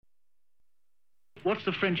What's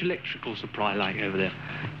the French electrical supply like over there?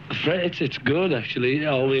 It's good, actually.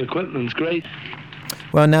 All the equipment's great.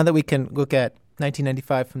 Well, now that we can look at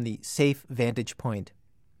 1995 from the safe vantage point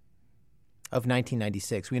of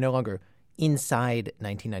 1996, we're no longer inside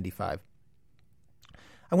 1995.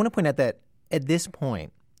 I want to point out that at this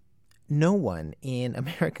point, no one in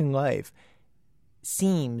American life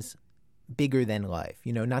seems bigger than life.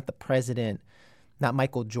 You know, not the president, not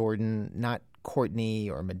Michael Jordan, not Courtney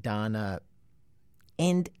or Madonna.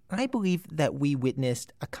 And I believe that we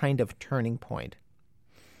witnessed a kind of turning point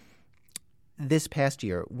this past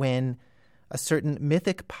year when a certain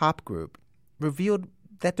mythic pop group revealed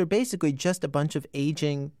that they're basically just a bunch of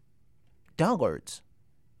aging dullards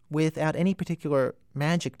without any particular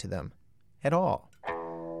magic to them at all.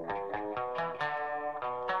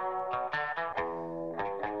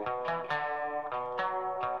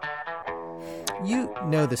 You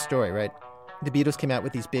know the story, right? The Beatles came out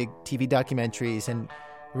with these big TV documentaries and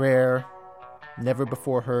rare,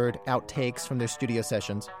 never-before-heard outtakes from their studio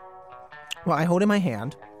sessions. Well, I hold in my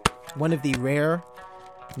hand one of the rare,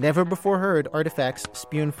 never-before-heard artifacts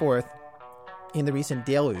spewed forth in the recent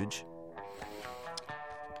deluge.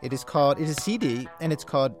 It is a CD, and it's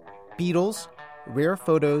called Beatles Rare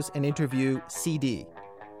Photos and Interview CD.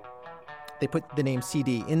 They put the name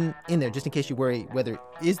CD in there just in case you worry whether,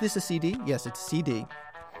 is this a CD? Yes, it's a CD.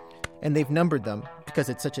 And they've numbered them because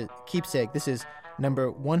it's such a keepsake. This is number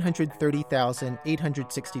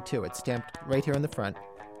 130,862. It's stamped right here on the front.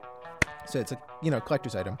 So it's a,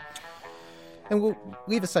 collector's item. And we'll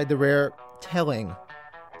leave aside the rare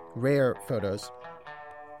photos,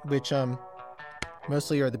 which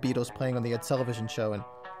mostly are the Beatles playing on the Ed Sullivan Show and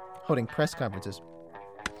holding press conferences.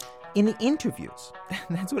 In the interviews,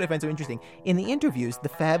 that's what I find so interesting. In the interviews, the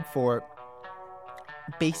Fab Four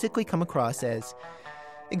basically come across as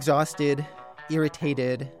exhausted,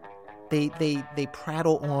 irritated. They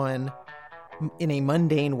prattle on in a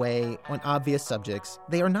mundane way on obvious subjects.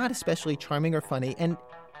 They are not especially charming or funny, and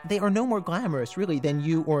they are no more glamorous, really, than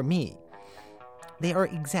you or me. They are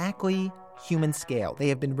exactly human scale. They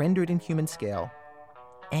have been rendered in human scale,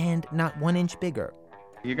 and not 1 inch bigger.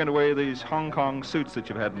 You're going to wear these Hong Kong suits that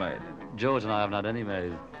you've had made? George and I haven't had any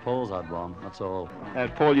made. Paul's had one, that's all.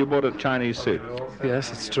 Paul, you bought a Chinese suit?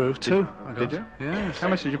 Yes, it's true. Two. Did you? Yes. How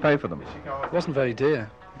much did you pay for them? It wasn't very dear.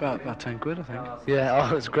 About 10 quid, I think.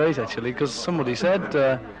 Yeah, it's great, actually, because somebody said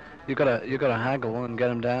you got to haggle and get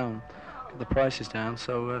them down, get the prices down.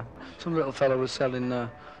 So some little fellow was selling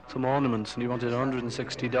some ornaments, and he wanted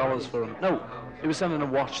 $160 for them. No, he was selling a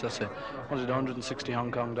watch, that's it. Wanted 160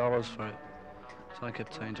 Hong Kong dollars for it. So I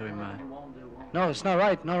kept saying to him, no, it's not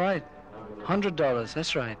right, $100,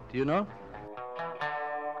 that's right, do you know?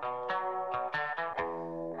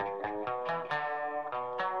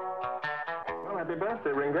 Well, happy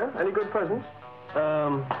birthday, Ringo. Any good presents?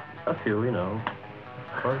 A few,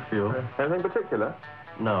 quite a few. Anything particular?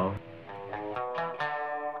 No.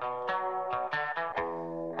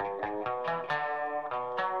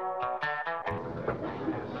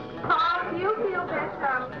 Paul, do you feel that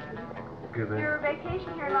your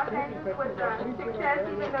vacation here in Los Angeles was a success,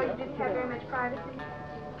 even though you didn't have very much privacy?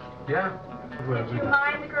 Yeah. Did you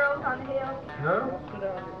mind the girls on the hill? No.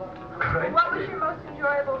 Great. What was your most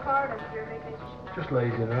enjoyable part of your vacation? Just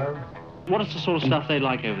lazing around. What is the sort of stuff they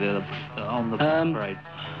like over there on the parade?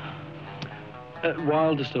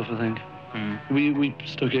 Wilder stuff, I think. We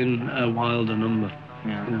stuck in a Wilder number.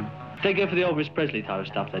 Yeah. They go for the Elvis Presley type of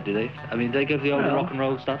stuff, though, do they? I mean, they go for the old rock and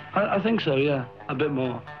roll stuff? I think so, yeah. A bit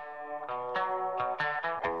more.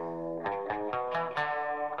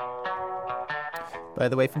 By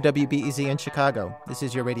the way, from WBEZ in Chicago, this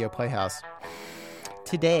is your Radio Playhouse.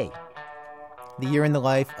 Today, the year in the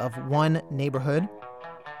life of one neighborhood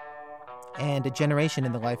and a generation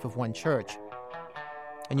in the life of one church.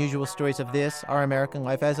 Unusual stories of this, our American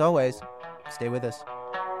life, as always. Stay with us.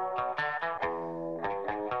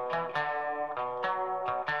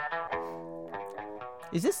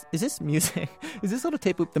 Is this music? Is this little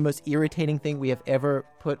tape loop the most irritating thing we have ever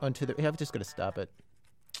put onto the... I'm just going to stop it.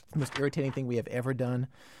 The most irritating thing we have ever done.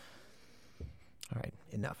 All right,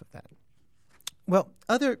 enough of that. Well,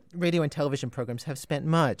 other radio and television programs have spent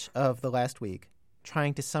much of the last week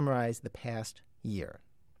trying to summarize the past year.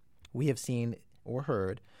 We have seen or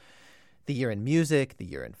heard the year in music, the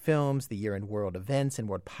year in films, the year in world events and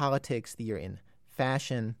world politics, the year in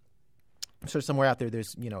fashion. So somewhere out there,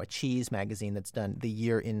 there's, a cheese magazine that's done the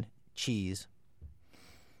year in cheese.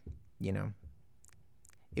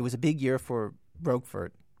 It was a big year for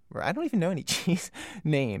Roquefort, or I don't even know any cheese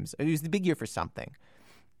names. It was the big year for something.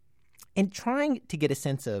 And trying to get a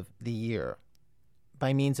sense of the year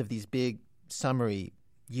by means of these big summary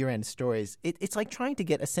year-end stories. It's like trying to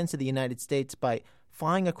get a sense of the United States by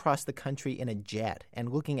flying across the country in a jet and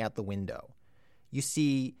looking out the window. You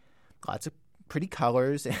see lots of pretty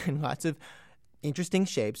colors and lots of interesting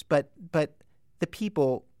shapes, but the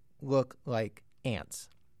people look like ants.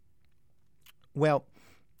 Well,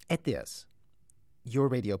 at this, your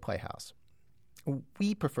Radio Playhouse,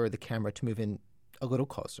 we prefer the camera to move in a little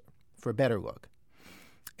closer for a better look.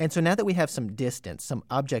 And so now that we have some distance, some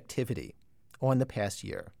objectivity on the past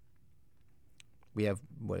year, we have,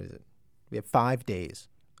 We have 5 days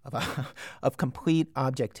of complete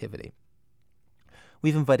objectivity.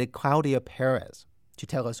 We've invited Claudia Perez to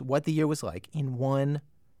tell us what the year was like in one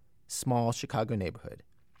small Chicago neighborhood.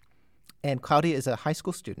 And Claudia is a high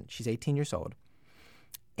school student. She's 18 years old.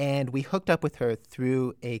 And we hooked up with her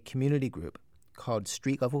through a community group called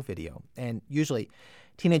Street Level Video. And usually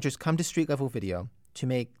teenagers come to Street Level Video to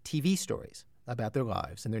make TV stories about their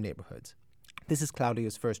lives and their neighborhoods. This is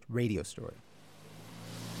Claudia's first radio story.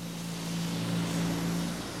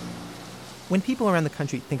 When people around the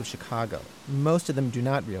country think of Chicago, most of them do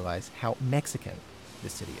not realize how Mexican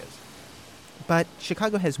this city is. But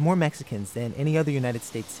Chicago has more Mexicans than any other United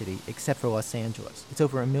States city except for Los Angeles. It's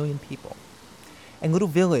over 1 million people. And Little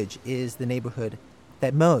Village is the neighborhood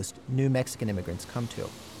that most new Mexican immigrants come to.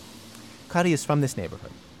 Claudia is from this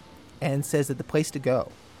neighborhood and says that the place to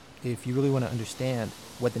go, if you really want to understand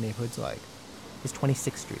what the neighborhood's like, is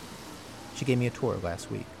 26th Street. She gave me a tour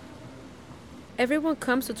last week. Everyone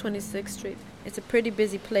comes to 26th Street. It's a pretty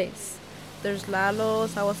busy place. There's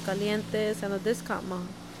Lalo's, Aguascalientes, and a discount mall.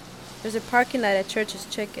 There's a parking lot at Church's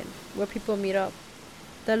Chicken, where people meet up.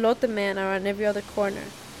 The elote men are on every other corner,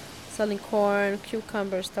 selling corn,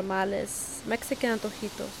 cucumbers, tamales, Mexican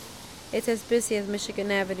antojitos. It's as busy as Michigan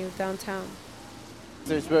Avenue downtown.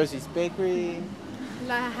 There's Rosie's Bakery,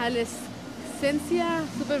 La Adolescencia,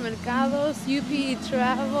 Supermercados, UP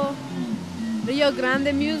Travel, Rio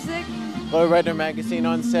Grande Music. Lowrider Magazine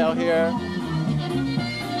on sale here.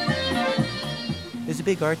 There's a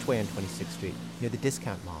big archway on 26th Street near the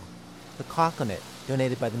discount mall. The clock on it,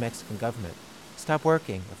 donated by the Mexican government, stopped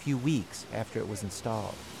working a few weeks after it was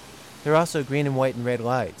installed. There are also green and white and red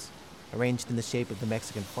lights, arranged in the shape of the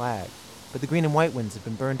Mexican flag, but the green and white ones have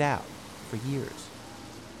been burned out for years.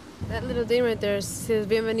 That little thing right there says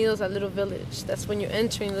Bienvenidos at Little Village. That's when you're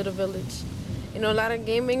entering Little Village. You know, a lot of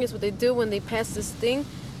game bangers, what they do when they pass this thing,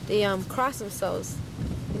 they cross themselves.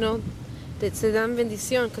 You know, they se dan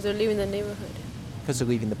bendición because they're leaving the neighborhood. Because they're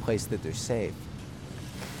leaving the place that they're safe.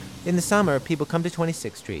 In the summer, people come to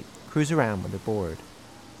 26th Street, cruise around when they're bored.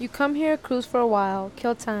 You come here, cruise for a while,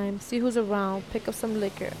 kill time, see who's around, pick up some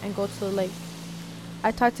liquor, and go to the lake.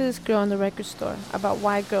 I talked to this girl in the record store about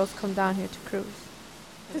why girls come down here to cruise.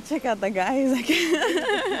 To check out the guys.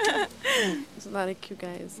 There's a lot of cute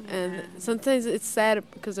guys. And sometimes it's sad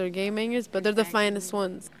because they're game bangers, but they're the finest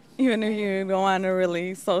ones. Even if you don't want to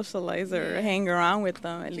really socialize or hang around with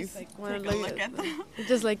them, at least want to look at them.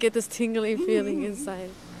 Just like get this tingly feeling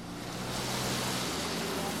inside.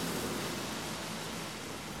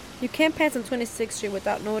 You can't pass on 26th Street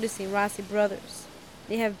without noticing Rossi Brothers.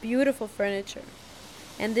 They have beautiful furniture.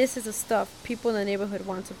 And this is the stuff people in the neighborhood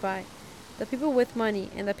want to buy. The people with money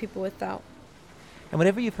and the people without. And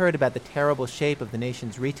whatever you've heard about the terrible shape of the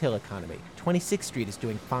nation's retail economy, 26th Street is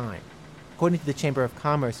doing fine. According to the Chamber of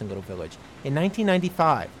Commerce in Little Village, in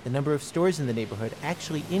 1995, the number of stores in the neighborhood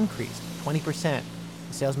actually increased 20%.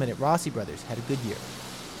 The salesman at Rossi Brothers had a good year.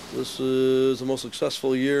 This is the most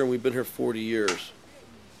successful year, and we've been here 40 years.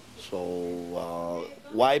 So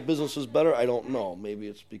why business is better, I don't know. Maybe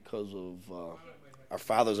it's because of our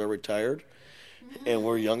fathers are retired and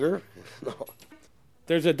we're younger. No.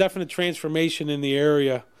 There's a definite transformation in the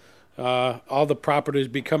area. All the property is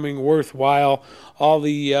becoming worthwhile. All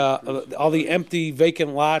the empty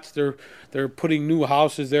vacant lots, they're putting new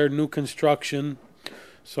houses there, new construction.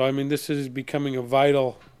 So I mean, this is becoming a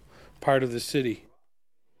vital part of the city.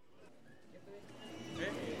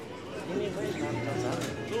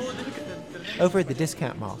 Over at the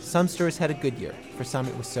discount mall, some stores had a good year. For some,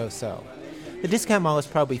 it was so-so. The discount mall is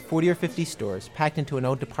probably 40 or 50 stores packed into an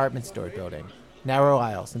old department store building. Narrow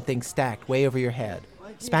aisles and things stacked way over your head.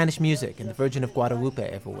 Spanish music and the Virgin of Guadalupe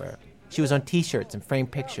everywhere. She was on T-shirts and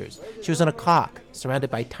framed pictures. She was on a clock,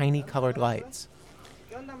 surrounded by tiny colored lights.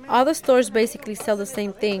 All the stores basically sell the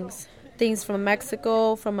same things. Things from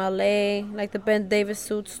Mexico, from LA, like the Ben Davis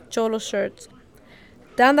suits, Cholo shirts.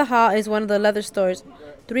 Down the hall is one of the leather stores.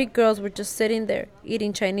 3 girls were just sitting there,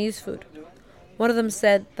 eating Chinese food. One of them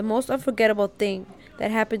said the most unforgettable thing that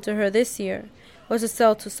happened to her this year was to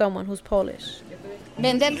sell to someone who's Polish.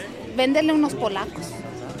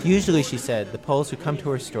 Usually, she said, the Poles who come to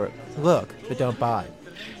her store look but don't buy.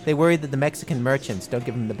 They worry that the Mexican merchants don't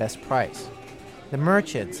give them the best price. The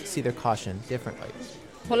merchants see their caution differently.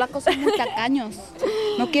 Polacos son muy tacaños.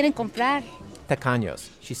 No quieren comprar. Tacaños,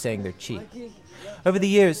 she's saying they're cheap. Over the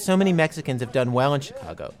years, so many Mexicans have done well in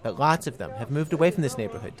Chicago that lots of them have moved away from this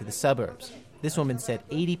neighborhood to the suburbs. This woman said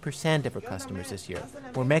 80% of her customers this year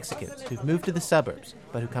were Mexicans who've moved to the suburbs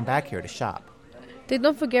but who come back here to shop. They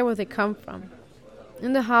don't forget where they come from.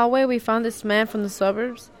 In the hallway, we found this man from the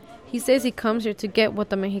suburbs. He says he comes here to get what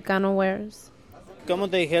the Mexicano wears. Como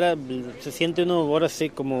te dijera, se siente uno ahora sí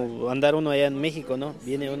como andar uno allá en México, ¿no?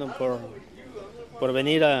 Viene uno por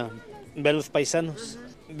venir a ver los paisanos.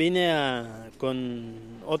 Vine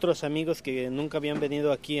con otros amigos que nunca habían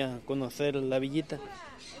venido aquí a conocer la villita.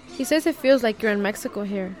 He says it feels like you're in Mexico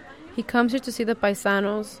here. He comes here to see the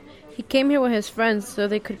paisanos. He came here with his friends so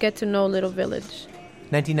they could get to know Little Village.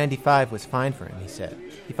 1995 was fine for him, he said.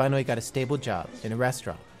 He finally got a stable job in a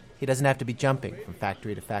restaurant. He doesn't have to be jumping from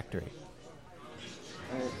factory to factory.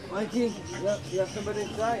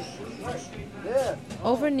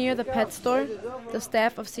 Over near the pet store, the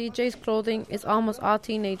staff of CJ's Clothing is almost all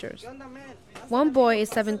teenagers. One boy is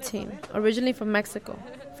 17, originally from Mexico,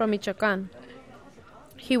 from Michoacán.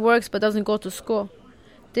 He works but doesn't go to school.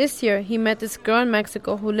 This year, he met this girl in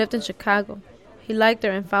Mexico who lived in Chicago. He liked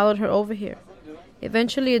her and followed her over here.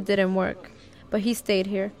 Eventually, it didn't work, but he stayed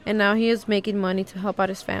here, and now he is making money to help out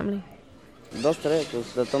his family. Dos, tres,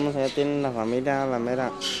 pues de todos allá tienen la familia, la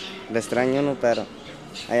mera, le extraño uno, pero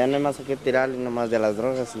allá no hay más que tirar, nomás de las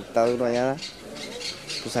drogas, y está duro allá.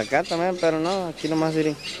 Pues acá también, pero no, aquí nomás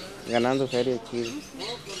ir ganando feria, chido.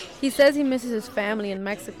 He says he misses his family in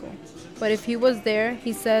Mexico, but if he was there,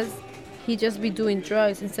 he says he'd just be doing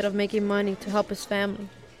drugs instead of making money to help his family.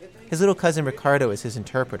 His little cousin Ricardo is his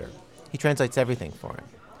interpreter. He translates everything for him.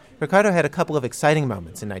 Ricardo had a couple of exciting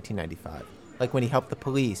moments in 1995. Like when he helped the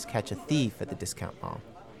police catch a thief at the discount mall.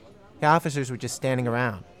 The officers were just standing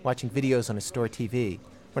around, watching videos on a store TV,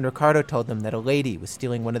 when Ricardo told them that a lady was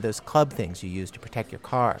stealing one of those club things you use to protect your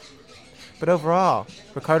car. But overall,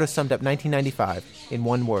 Ricardo summed up 1995 in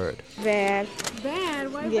one word. Bad.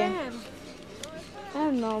 Bad? Why Yeah. bad? I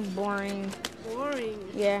don't know, boring. Boring?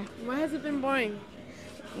 Yeah. Why has it been boring?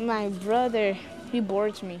 My brother, he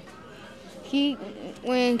bores me.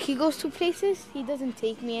 When he goes to places, he doesn't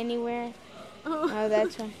take me anywhere. Oh,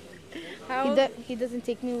 that's why. He doesn't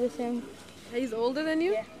take me with him. He's older than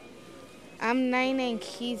you? Yeah. I'm 9 and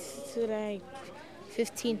he's like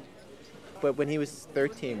 15. But when he was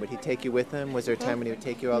 13, would he take you with him? Was there a time when he would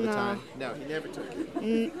take you all the No. time? No, he never took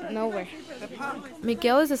you. Nowhere.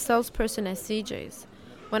 Miguel is a salesperson at CJ's.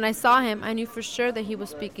 When I saw him, I knew for sure that he would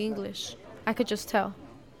speak English. I could just tell.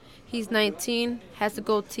 He's 19, has a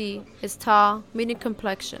goatee, is tall, medium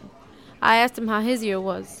complexion. I asked him how his year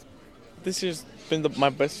was. This year's been my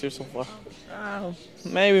best year so far.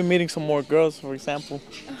 Maybe meeting some more girls, for example.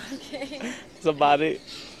 Okay. That's about it.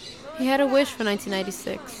 He had a wish for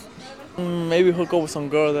 1996. Maybe hook up with some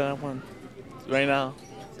girl that I want right now.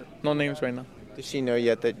 No names right now. Does she know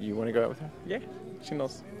yet that you want to go out with her? Yeah, she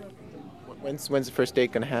knows. When's the first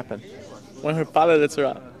date going to happen? When her father lets her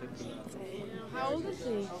out. How old is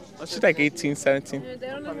she? Oh, she's like 18, 17. They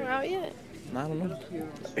don't let her out yet? I don't know.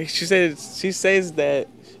 She says that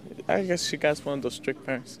I guess she got one of those strict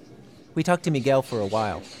parents. We talked to Miguel for a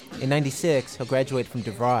while. In 96, he'll graduate from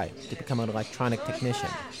DeVry to become an electronic technician.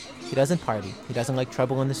 He doesn't party, he doesn't like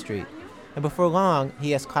trouble in the street, and before long,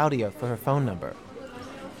 he asked Claudia for her phone number.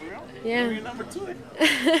 Yeah.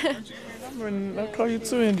 I'll call you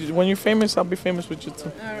too, and when you're famous, I'll be famous with you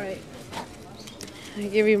too. All right. I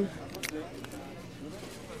give you...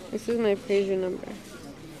 This is my pager number.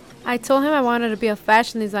 I told him I wanted to be a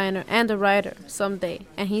fashion designer and a writer someday,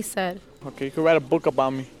 and he said... Okay, you could write a book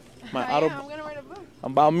about me. My I'm going to write a book.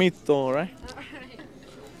 About me, though, right?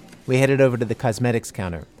 We headed over to the cosmetics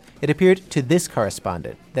counter. It appeared to this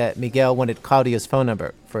correspondent that Miguel wanted Claudia's phone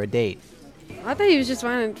number for a date. I thought he was just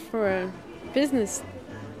wanting for a business.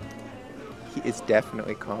 He is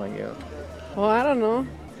definitely calling you. Well, I don't know.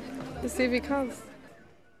 Let's see if he calls.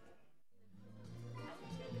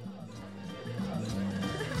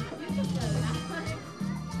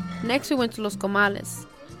 Next, we went to Los Comales.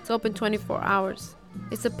 It's open 24 hours.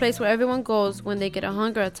 It's a place where everyone goes when they get a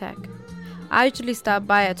hunger attack. I usually stop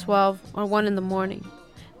by at 12 or 1 in the morning.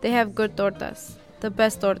 They have good tortas, the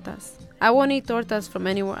best tortas. I won't eat tortas from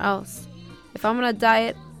anywhere else. If I'm on a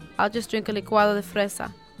diet, I'll just drink a licuado de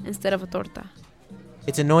fresa instead of a torta.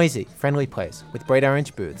 It's a noisy, friendly place with bright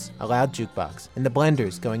orange booths, a loud jukebox, and the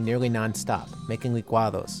blenders going nearly non-stop, making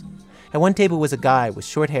licuados. At one table was a guy with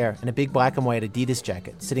short hair and a big black and white Adidas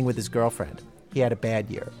jacket sitting with his girlfriend. He had a bad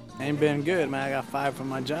year. Ain't been good, man. I got fired from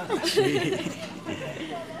my job.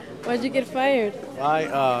 Why'd you get fired?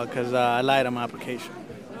 Why? Because I lied on my application.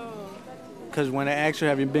 Because when they asked you,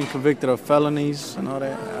 have you been convicted of felonies and all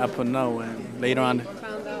that, I put no, and later on,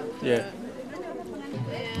 Found out. yeah.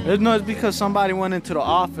 It's because somebody went into the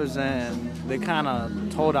office and they kind of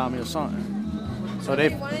told on me or something. So They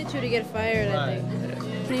wanted you to get fired, I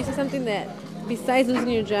think. Can you say something that, besides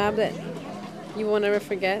losing your job, that you won't ever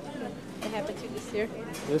forget that happened to you this year?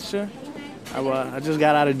 This year, I just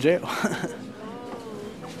got out of jail.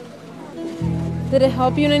 Did it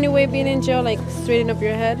help you in any way being in jail, like straighten up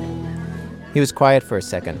your head? He was quiet for a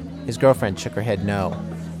second. His girlfriend shook her head no.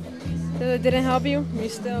 So it didn't help you? You're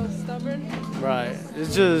still stubborn? Right.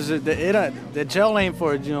 It's just the jail ain't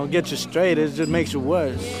for get you straight. It just makes you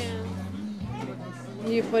worse. What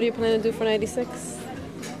do you plan to do for 96?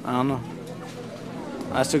 I don't know.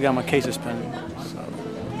 I still got my cases pending. So.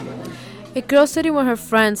 A girl sitting with her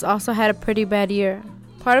friends also had a pretty bad year.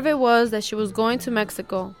 Part of it was that she was going to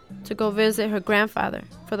Mexico to go visit her grandfather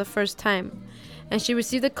for the first time, and she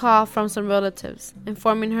received a call from some relatives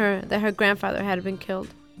informing her that her grandfather had been killed.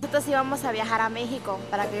 Nosotros íbamos a viajar a México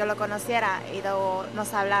para que yo lo conociera y luego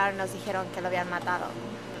nos hablaron, nos dijeron que lo habían matado.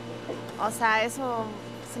 O sea, eso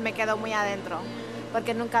se me quedó muy adentro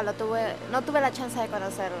porque no tuve la chance de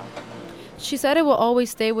conocerlo. She said it will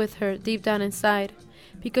always stay with her deep down inside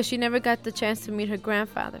because she never got the chance to meet her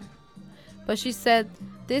grandfather. But she said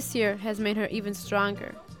this year has made her even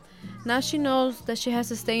stronger. Now she knows that she has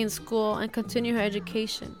to stay in school and continue her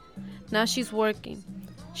education. Now she's working.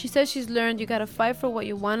 She says she's learned you gotta fight for what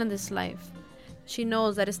you want in this life. She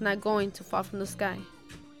knows that it's not going to fall from the sky.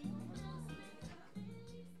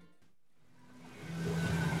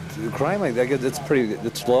 The crime, I guess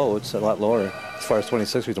it's low. It's a lot lower. As far as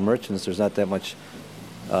 26th Street, the merchants, there's not that much.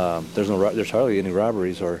 There's hardly any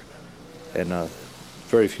robberies and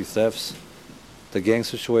very few thefts. The gang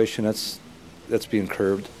situation, that's being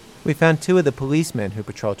curbed. We found two of the policemen who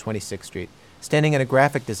patrol 26th Street standing in a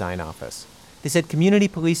graphic design office. They said community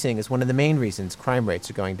policing is one of the main reasons crime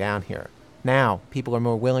rates are going down here. Now, people are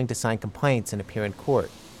more willing to sign complaints and appear in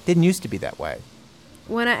court. Didn't used to be that way.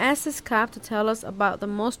 When I asked this cop to tell us about the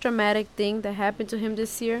most dramatic thing that happened to him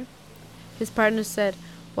this year, his partner said,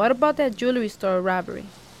 "What about that jewelry store robbery?"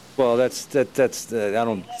 Well, that's I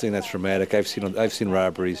don't think that's dramatic. I've seen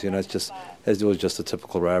robberies. It was just a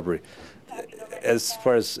typical robbery. As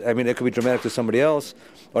far as it could be dramatic to somebody else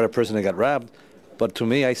or a person that got robbed. But to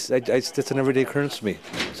me, it's an everyday occurrence to me,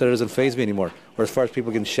 so it doesn't faze me anymore. Or as far as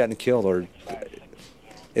people getting shot and killed,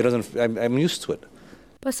 it doesn't. I'm used to it.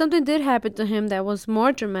 But something did happen to him that was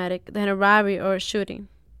more dramatic than a robbery or a shooting.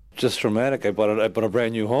 Just dramatic. I bought a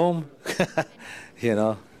brand new home.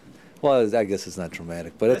 Well, I guess it's not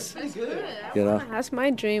dramatic, but it's That's my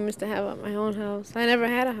dream, is to have my own house. I never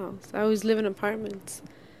had a house. I always live in apartments.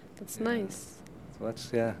 That's nice.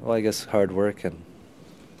 So Well, I guess hard work and.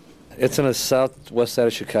 It's in the southwest side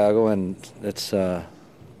of Chicago, and it's a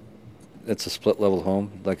split-level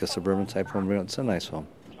home, like a suburban type home. It's a nice home,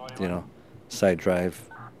 side drive,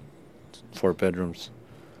 4 bedrooms,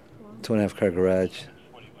 2.5-car garage.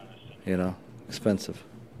 Expensive.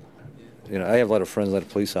 I have a lot of friends, a lot of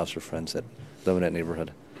police officer friends that live in that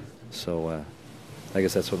neighborhood, so I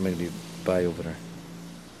guess that's what made me buy over there.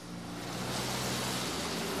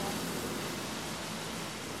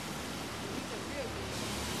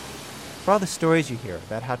 For all the stories you hear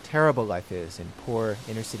about how terrible life is in poor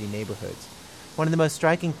inner-city neighborhoods, one of the most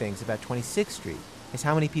striking things about 26th Street is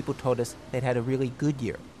how many people told us they'd had a really good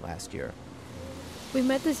year last year. We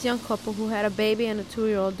met this young couple who had a baby and a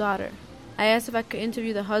 2-year-old daughter. I asked if I could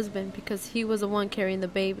interview the husband because he was the one carrying the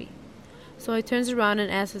baby. So he turns around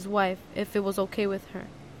and asks his wife if it was okay with her,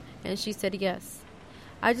 and she said yes.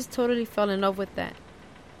 I just totally fell in love with that.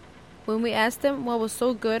 When we asked him what was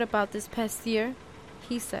so good about this past year,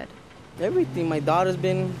 he said, "Everything. My daughter's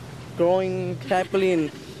been growing happily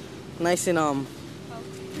and nice and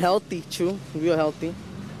healthy too, real healthy,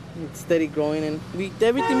 steady growing, and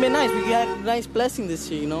everything been nice. We had a nice blessing this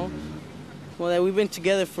year, Well, we've been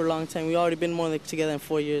together for a long time. We already been more together than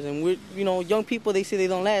 4 years, and we're young people. They say they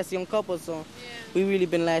don't last, young couples, so we really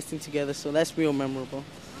been lasting together. So that's real memorable."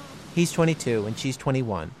 He's 22 and she's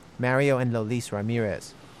 21, Mario and Lolis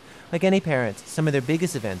Ramirez. Like any parents, some of their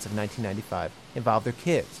biggest events of 1995 involved their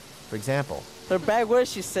kids. For example, her bad words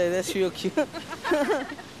she said, that's real cute.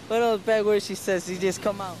 One of those bad words she says, she just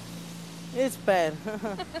come out. It's bad.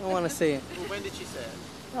 I don't want to say it. Well, when did she say it?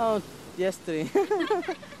 Oh, yesterday.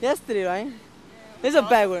 Yesterday, right? It's a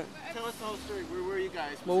bad word. Tell us the whole story. Where were you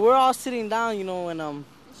guys? Well, we're all sitting down, and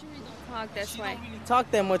She really don't talk, that's why. She don't really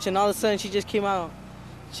talk that much, and all of a sudden she just came out.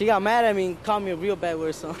 She got mad at me and called me a real bad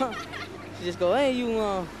word, so she just go, "Hey, you,"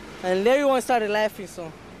 and everyone started laughing, so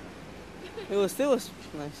It was still nice.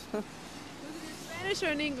 Was it in Spanish or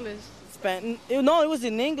in English? No, it was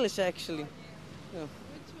in English, actually. Yeah.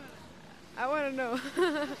 Which one? I want to know.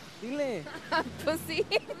 Dile. Pussy.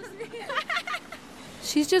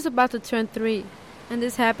 She's just about to turn 3, and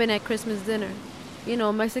this happened at Christmas dinner. You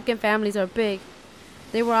know, Mexican families are big.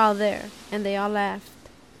 They were all there, and they all laughed.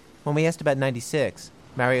 When we asked about 96,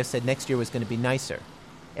 Mario said next year was going to be nicer.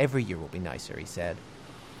 Every year will be nicer, he said.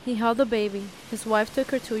 He held the baby. His wife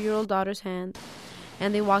took her 2-year-old daughter's hand,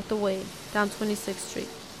 and they walked away down 26th Street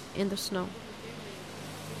in the snow.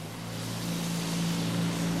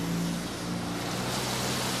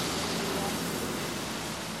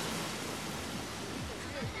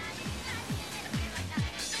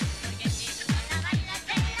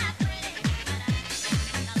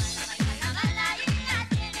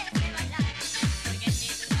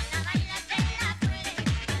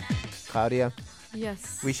 Claudia?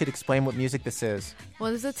 Yes. We should explain what music this is.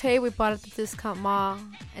 Well, this is a tape we bought at the discount mall.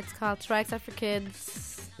 It's called Tracks Are for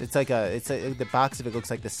Kids. It's like the box of it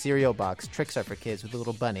looks like the cereal box. Tricks Are for Kids with a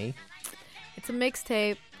little bunny. It's a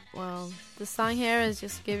mixtape. Well, the song here is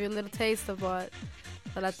just to give you a little taste of what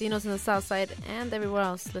the Latinos in the South Side and everywhere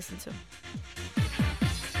else listen to.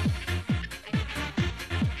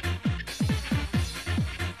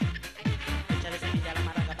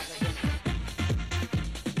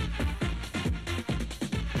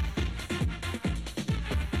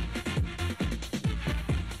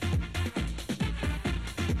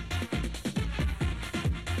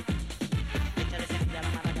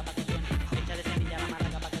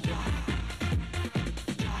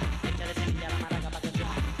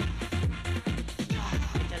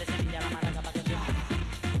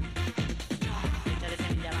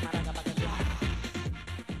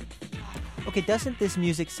 Okay, doesn't this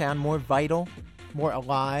music sound more vital, more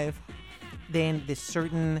alive than this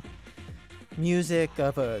certain music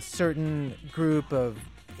of a certain group of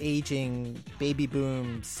aging baby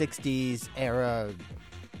boom 60s era?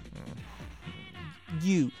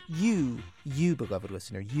 You, beloved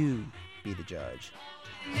listener, you be the judge.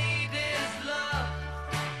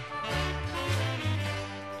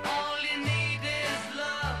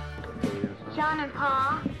 John and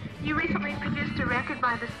Paul, you recently produced a record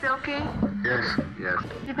by the Silky. Yes.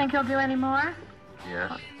 Do you think you'll do any more?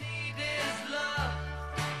 Yes.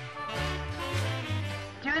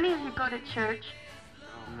 Do any of you go to church?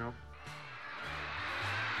 No.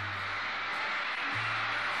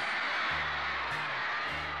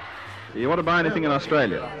 You want to buy anything in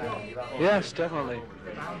Australia? Yes, definitely.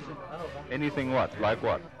 Anything what? Like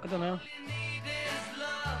what? I don't know.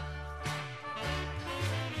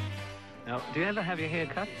 Now, do you ever have your hair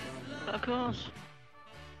cut? Of course.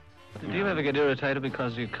 Do you ever get irritated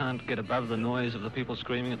because you can't get above the noise of the people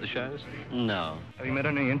screaming at the shows? No. Have you met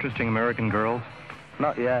any interesting American girls?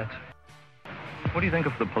 Not yet. What do you think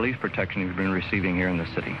of the police protection you've been receiving here in the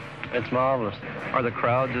city? It's marvelous. Are the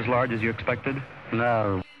crowds as large as you expected?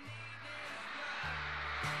 No.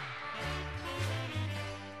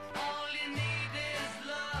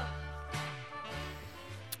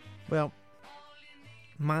 Well,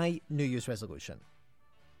 my New Year's resolution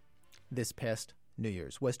this past New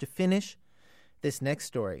Year's was to finish this next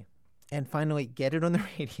story and finally get it on the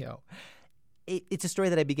radio. It's a story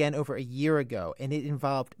that I began over a year ago, and it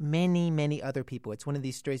involved many, many other people. It's one of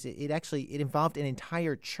these stories, it involved an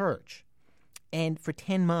entire church. And for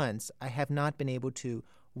 10 months, I have not been able to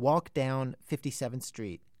walk down 57th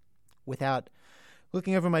Street without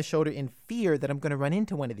looking over my shoulder in fear that I'm going to run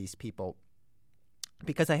into one of these people,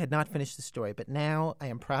 because I had not finished the story. But now I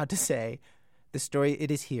am proud to say the story, it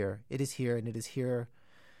is here, and it is here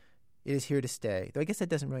to stay. Though I guess that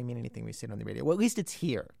doesn't really mean anything we say it on the radio. Well, at least it's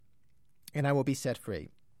here, and I will be set free.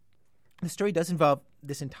 The story does involve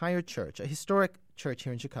this entire church, a historic church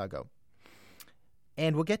here in Chicago,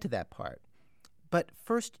 and we'll get to that part. But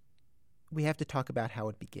first, we have to talk about how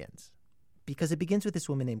it begins, because it begins with this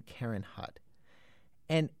woman named Karen Hutt.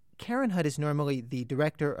 And Karen Hutt is normally the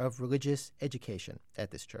director of religious education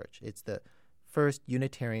at this church. It's the First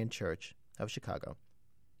Unitarian Church of Chicago.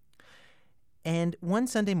 And one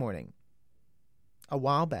Sunday morning, a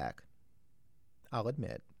while back, I'll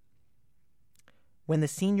admit, when the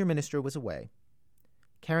senior minister was away,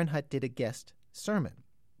 Karen Hutt did a guest sermon.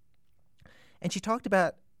 And she talked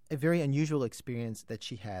about a very unusual experience that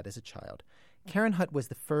she had as a child. Karen Hutt was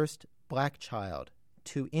the first black child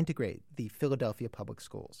to integrate the Philadelphia public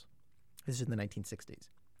schools. This is in the 1960s.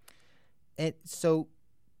 And so,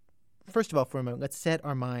 first of all, for a moment, let's set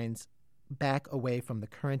our minds back away from the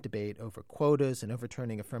current debate over quotas and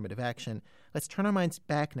overturning affirmative action. Let's turn our minds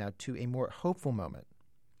back now to a more hopeful moment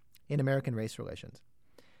in American race relations.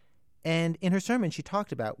 And in her sermon, she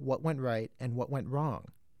talked about what went right and what went wrong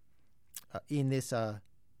in this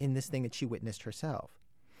thing that she witnessed herself.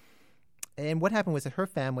 And what happened was that her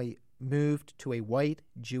family moved to a white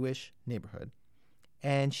Jewish neighborhood,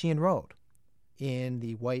 and she enrolled in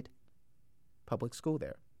the white public school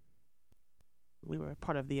there. We were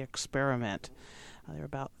part of the experiment. There were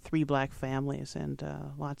about 3 black families and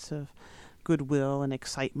lots of goodwill and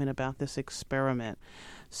excitement about this experiment.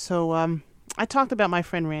 So I talked about my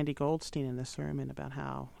friend Randy Goldstein in the sermon, about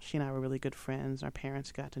how she and I were really good friends. Our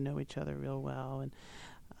parents got to know each other real well, and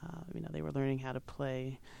they were learning how to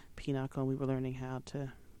play pinochle, and we were learning how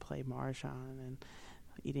to play mahjong, and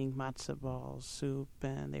eating matzo balls, soup,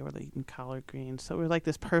 and they were eating collard greens. So it was like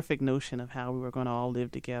this perfect notion of how we were going to all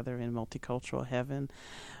live together in multicultural heaven.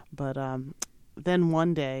 But then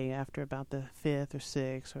one day, after about the 5th or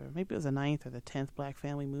 6th, or maybe it was the 9th or the 10th black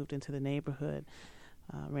family moved into the neighborhood,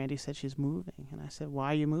 Randy said she's moving. And I said,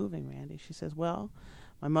 why are you moving, Randy? She says, well,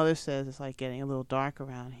 my mother says it's like getting a little dark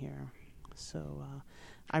around here. So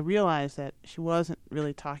I realized that she wasn't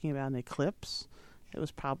really talking about an eclipse. It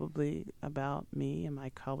was probably about me and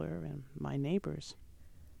my color and my neighbors.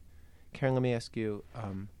 Karen, let me ask you,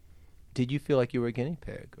 did you feel like you were a guinea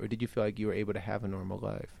pig, or did you feel like you were able to have a normal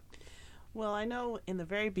life? Well, I know in the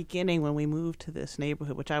very beginning when we moved to this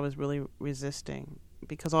neighborhood, which I was really resisting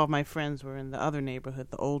because all of my friends were in the other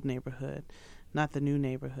neighborhood, the old neighborhood, not the new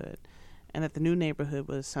neighborhood. And that the new neighborhood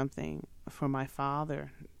was something for my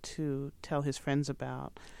father to tell his friends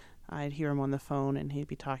about. I'd hear him on the phone, and he'd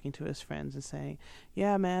be talking to his friends and saying,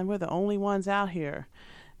 yeah, man, we're the only ones out here.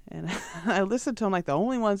 And I listened to him like, the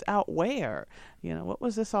only ones out where? What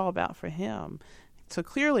was this all about for him? So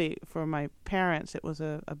clearly, for my parents, it was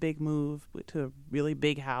a big move to a really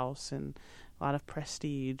big house and a lot of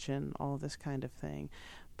prestige and all of this kind of thing.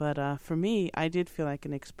 But for me, I did feel like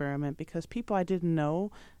an experiment because people I didn't know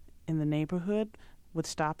in the neighborhood would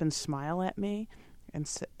stop and smile at me and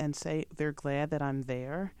say they're glad that I'm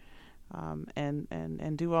there.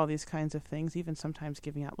 And do all these kinds of things, even sometimes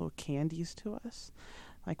giving out little candies to us,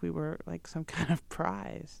 like we were like some kind of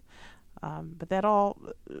prize. But that all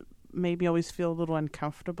made me always feel a little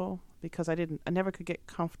uncomfortable because I never could get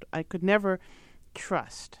comfortable. I could never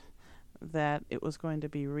trust that it was going to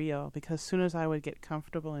be real, because as soon as I would get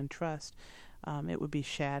comfortable and trust, it would be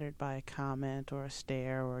shattered by a comment or a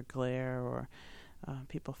stare or a glare or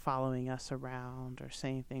people following us around or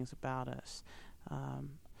saying things about us.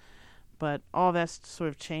 But all that sort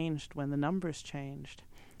of changed when the numbers changed,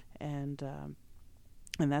 and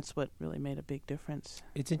that's what really made a big difference.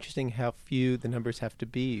 It's interesting how few the numbers have to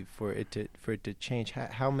be for it to change.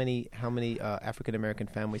 How many African American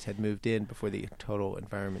families had moved in before the total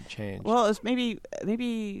environment changed? Well, it was maybe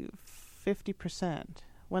 50%.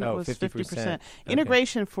 When it was 50%. Okay.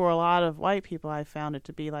 Integration for a lot of white people, I found it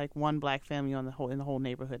to be like one black family in the whole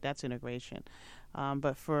neighborhood. That's integration.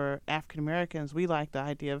 But for African Americans, we liked the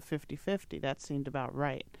idea of 50-50. That seemed about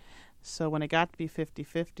right. So when it got to be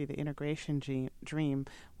 50-50, the integration dream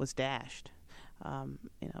was dashed.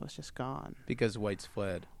 It was just gone. Because whites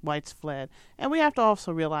fled. Whites fled. And we have to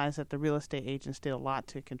also realize that the real estate agents did a lot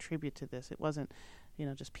to contribute to this. It wasn't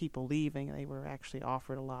just people leaving. They were actually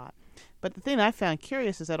offered a lot. But the thing I found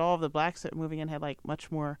curious is that all of the blacks that were moving in had like much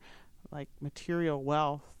more like material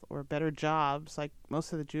wealth or better jobs. Like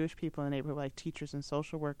most of the Jewish people in the neighborhood were like teachers and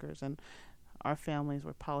social workers, and our families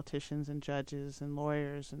were politicians and judges and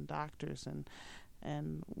lawyers and doctors,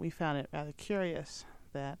 and we found it rather curious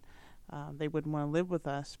that they wouldn't want to live with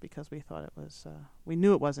us because we thought it was we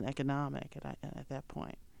knew it wasn't economic at that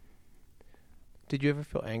point. Did you ever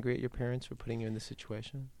feel angry at your parents for putting you in this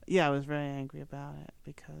situation? Yeah, I was very angry about it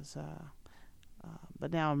because,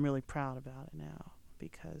 but now I'm really proud about it now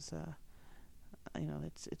because,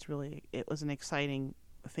 it was an exciting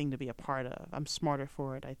thing to be a part of. I'm smarter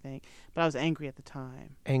for it, I think, but I was angry at the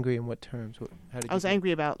time. Angry in what terms? I was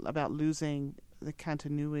angry about losing the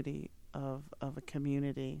continuity of a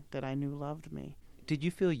community that I knew loved me. Did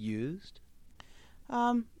you feel used?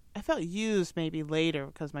 I felt used maybe later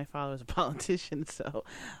because my father was a politician, so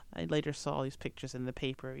I later saw these pictures in the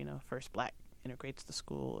paper, first black integrates the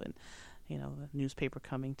school, and, the newspaper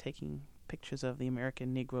taking pictures of the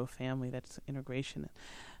American Negro family that's integration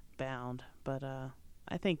bound. But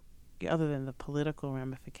I think other than the political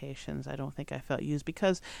ramifications, I don't think I felt used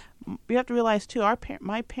because you have to realize, too,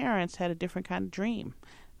 my parents had a different kind of dream.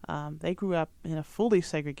 They grew up in a fully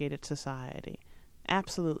segregated society.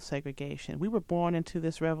 Absolute segregation. We were born into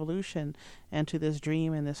this revolution and to this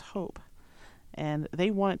dream and this hope. And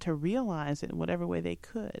they wanted to realize it in whatever way they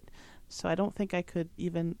could. So I don't think I could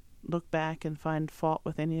even look back and find fault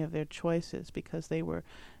with any of their choices because they were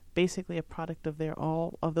basically a product of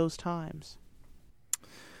all of those times.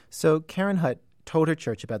 So Karen Hutt told her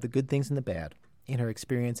church about the good things and the bad in her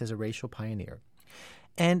experience as a racial pioneer.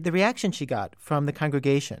 And the reaction she got from the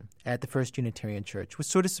congregation at the First Unitarian Church was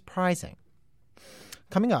sort of surprising.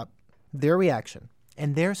 Coming up, their reaction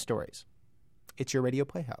and their stories. It's Your Radio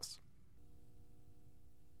Playhouse.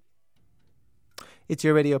 It's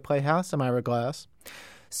Your Radio Playhouse. I'm Ira Glass.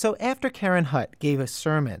 So after Karen Hutt gave a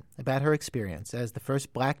sermon about her experience as the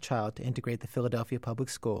first black child to integrate the Philadelphia public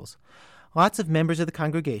schools, lots of members of the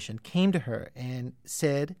congregation came to her and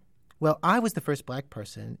said, well, I was the first black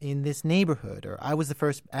person in this neighborhood, or I was the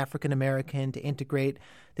first African American to integrate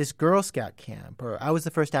this Girl Scout camp, or I was the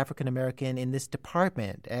first African American in this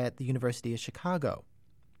department at the University of Chicago.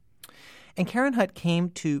 And Karen Hutt came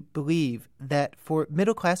to believe that for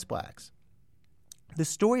middle-class blacks, the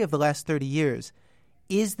story of the last 30 years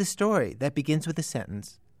is the story that begins with the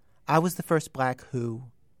sentence, I was the first black who...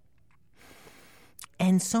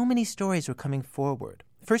 And so many stories were coming forward.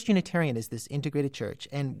 First Unitarian is this integrated church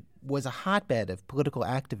and was a hotbed of political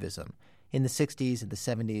activism. In the 60s and the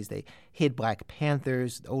 70s, they hid Black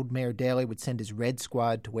Panthers. Old Mayor Daley would send his Red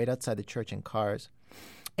Squad to wait outside the church in cars.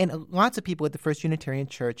 And lots of people at the First Unitarian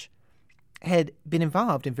Church had been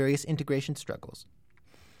involved in various integration struggles.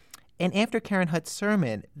 And after Karen Hutt's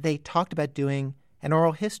sermon, they talked about doing an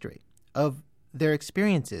oral history of their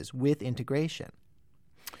experiences with integration.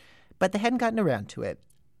 But they hadn't gotten around to it.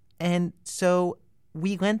 And so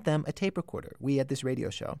we lent them a tape recorder, we at this radio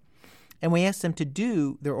show, and we asked them to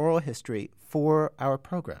do their oral history for our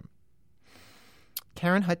program.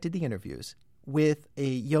 Karen Hutt did the interviews with a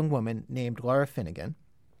young woman named Laura Finnegan,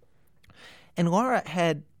 and Laura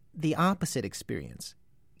had the opposite experience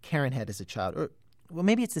Karen had as a child. Or, well,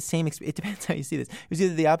 maybe it's the same experience. It depends how you see this. It was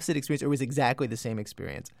either the opposite experience or it was exactly the same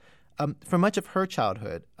experience. For much of her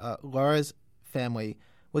childhood, Laura's family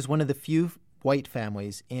was one of the few white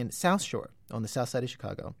families in South Shore, on the south side of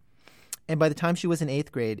Chicago. And by the time she was in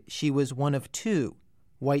 8th grade, she was one of 2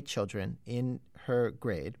 white children in her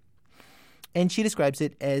grade. And she describes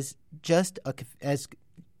it as just a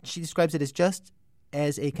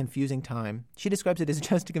confusing time. She describes it as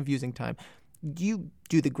just a confusing time. You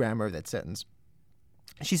do the grammar of that sentence.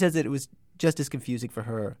 She says that it was just as confusing for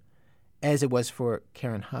her as it was for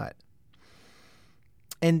Karen Hutt.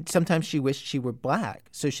 And sometimes she wished she were black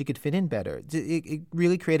so she could fit in better. It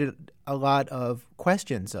really created a lot of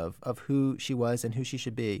questions of who she was and who she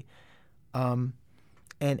should be,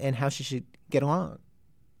 and how she should get along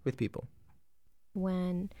with people.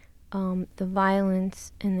 When the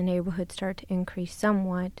violence in the neighborhood started to increase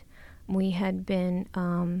somewhat, we had been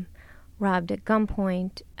robbed at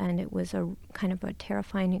gunpoint, and it was a kind of a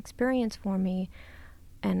terrifying experience for me.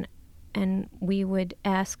 And we would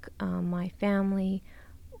ask my family,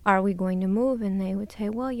 are we going to move? And they would say,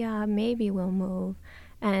 well, yeah, maybe we'll move.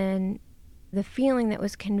 And the feeling that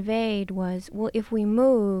was conveyed was, well, if we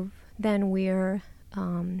move, then we're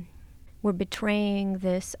betraying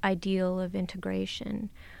this ideal of integration.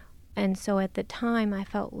 And so at the time, I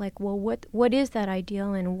felt like, well, what is that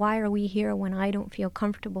ideal, and why are we here when I don't feel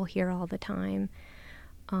comfortable here all the time?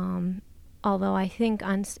 Although I think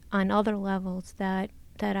on other levels that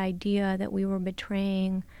idea that we were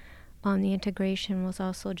betraying the integration was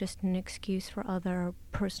also just an excuse for other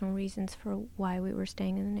personal reasons for why we were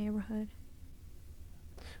staying in the neighborhood.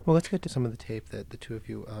 Well, let's get to some of the tape that the two of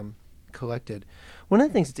you collected. One of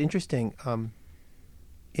the things that's interesting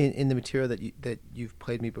in the material that you've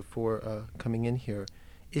played me before coming in here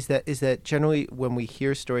is that generally when we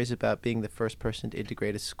hear stories about being the first person to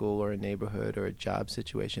integrate a school or a neighborhood or a job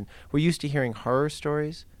situation, we're used to hearing horror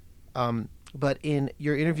stories. But in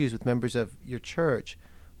your interviews with members of your church,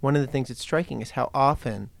 one of the things that's striking is how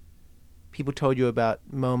often people told you about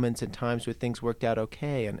moments and times where things worked out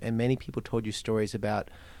okay, and many people told you stories about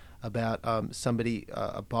somebody,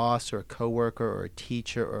 a boss or a coworker or a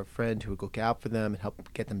teacher or a friend who would look out for them and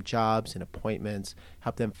help get them jobs and appointments,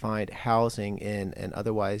 help them find housing in an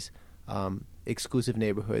otherwise exclusive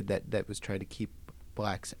neighborhood that was trying to keep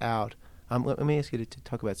blacks out. Let me ask you to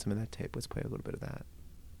talk about some of that tape. Let's play a little bit of that.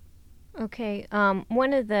 Okay.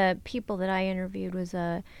 One of the people that I interviewed was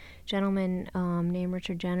a gentleman named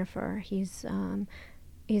Richard Jennifer. He's in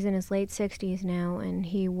his late 60s now, and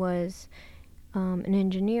he was an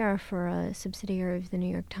engineer for a subsidiary of the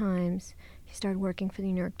New York Times. He started working for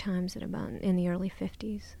the New York Times in the early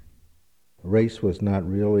 50s. Race was not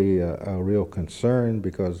really a real concern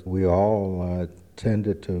because we all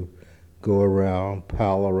tended to go around,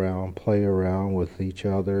 pal around, play around with each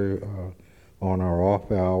other on our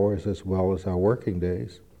off hours as well as our working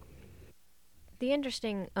days. The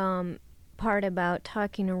interesting part about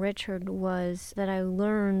talking to Richard was that I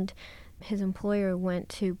learned his employer went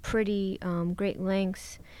to pretty great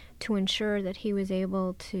lengths to ensure that he was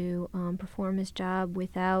able to perform his job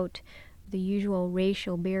without the usual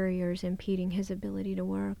racial barriers impeding his ability to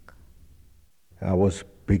work. I was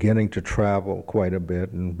beginning to travel quite a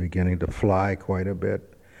bit and beginning to fly quite a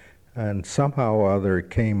bit. And somehow or other it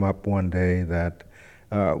came up one day that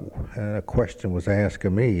a question was asked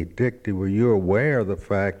of me, Dick, were you aware of the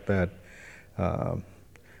fact that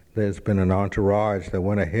there's been an entourage that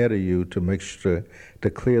went ahead of you to make sure to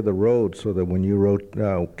clear the road so that when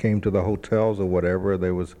you came to the hotels or whatever,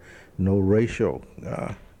 there was no racial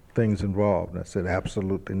things involved? And I said,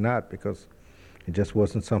 absolutely not, because it just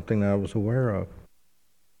wasn't something I was aware of.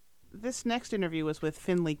 This next interview was with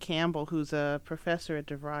Finley Campbell, who's a professor at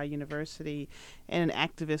DeVry University and an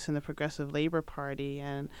activist in the Progressive Labor Party,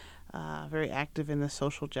 and very active in the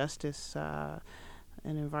social justice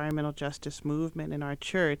and environmental justice movement in our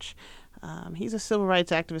church. He's a civil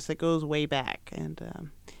rights activist that goes way back, and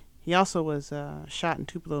he also was shot in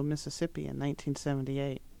Tupelo, Mississippi in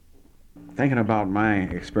 1978. Thinking about my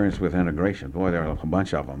experience with integration, boy, there are a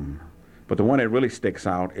bunch of them. But the one that really sticks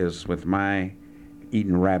out is with my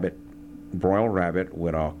eating broiled rabbit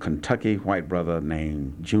with a Kentucky white brother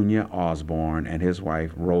named Junior Osborne and his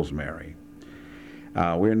wife, Rosemary.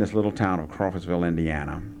 We're in this little town of Crawfordsville,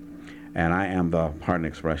 Indiana, and I am the, pardon the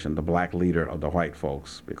expression, the black leader of the white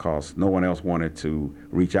folks, because no one else wanted to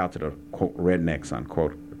reach out to the, quote, rednecks,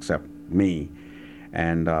 unquote, except me.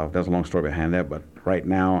 And there's a long story behind that, but right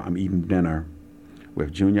now I'm eating dinner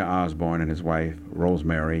with Junior Osborne and his wife,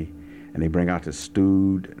 Rosemary, and they bring out the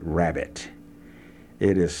stewed rabbit.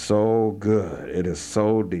 It is so good. It is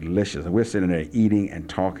so delicious. And we're sitting there eating and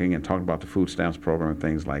talking about the food stamps program and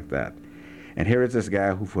things like that. And here is this guy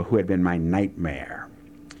who had been my nightmare,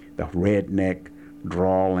 the redneck,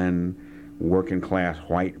 drawling, working class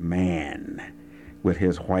white man with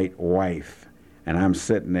his white wife. And I'm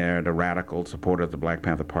sitting there, the radical supporter of the Black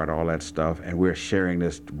Panther Party, all that stuff, and we're sharing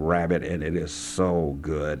this rabbit, and it is so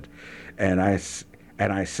good. And I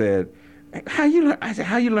said, how you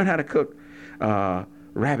learn how to cook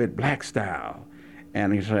rabbit black style?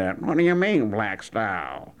 And he said, what do you mean black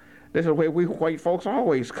style? This is the way we white folks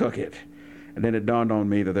always cook it. And then it dawned on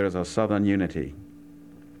me that there's a Southern unity.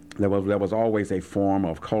 There was always a form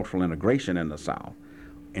of cultural integration in the South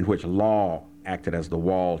in which law acted as the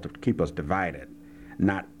wall to keep us divided,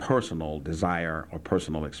 not personal desire or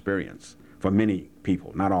personal experience for many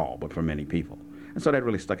people, not all, but for many people. And so that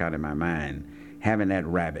really stuck out in my mind, having that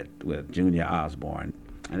rabbit with Junior Osborne.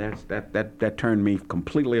 And that turned me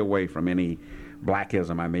completely away from any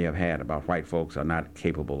blackism I may have had about white folks are not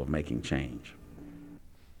capable of making change.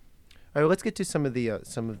 All right, let's get to some of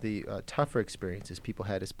the tougher experiences people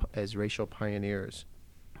had as racial pioneers.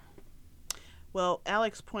 Well,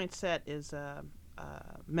 Alex Poinsett is a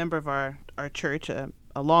member of our church, a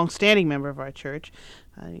long-standing member of our church.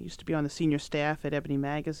 He used to be on the senior staff at Ebony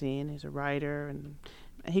Magazine. He's a writer, and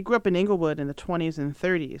he grew up in Inglewood in the 20s and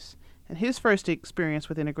 30s. And his first experience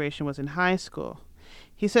with integration was in high school.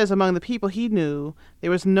 He says among the people he knew,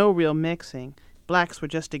 there was no real mixing. Blacks were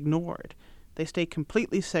just ignored. They stayed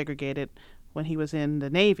completely segregated when he was in the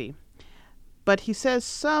Navy. But he says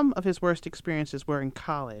some of his worst experiences were in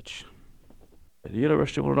college. The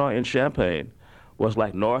University of Illinois in Champaign was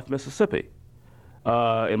like North Mississippi.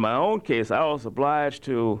 In my own case, I was obliged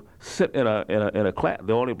to sit in a class,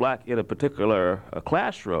 the only black in a particular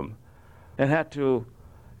classroom, and had to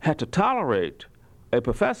tolerate a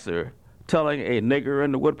professor telling a nigger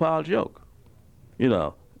in the woodpile joke,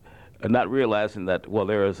 and not realizing that, well,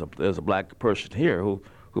 there's a black person here who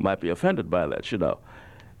might be offended by that,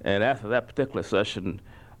 And after that particular session,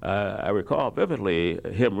 I recall vividly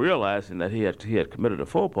him realizing that he had committed a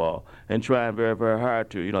faux pas and trying very, very hard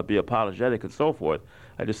to, be apologetic and so forth.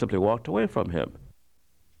 I just simply walked away from him.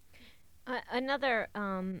 Another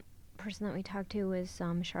person that we talked to was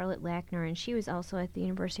Charlotte Lackner, and she was also at the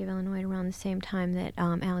University of Illinois around the same time that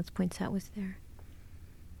Alex Poinsett was there.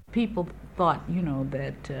 People thought,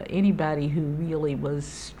 that anybody who really was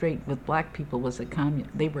straight with black people was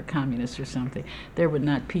they were communists or something. There were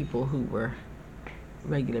not people who were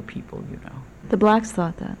regular people, The blacks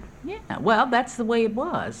thought that. Yeah, well, that's the way it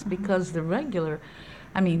was, because the regular,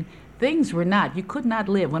 things were not, you could not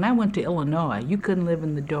live. When I went to Illinois, you couldn't live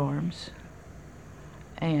in the dorms.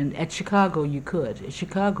 And at Chicago, you could. At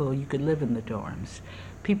Chicago, you could live in the dorms.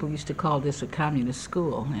 People used to call this a communist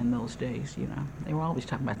school in those days, They were always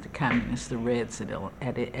talking about the communists, the Reds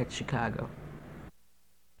at Chicago.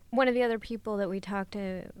 One of the other people that we talked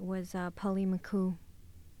to was Pauline McCoo.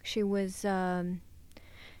 She was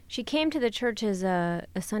She came to the church as a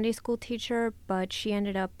Sunday school teacher, but she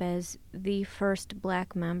ended up as the first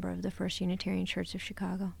black member of the First Unitarian Church of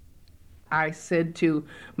Chicago. I said to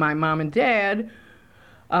my mom and dad,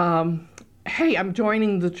 hey, I'm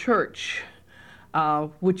joining the church.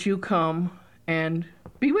 Would you come and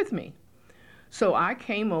be with me? So I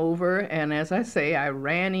came over, and as I say, I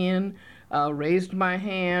ran in, raised my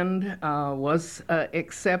hand, was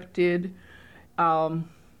accepted.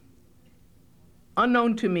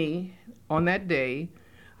 Unknown to me, on that day,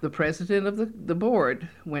 the president of the board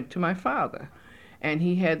went to my father, and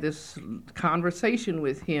he had this conversation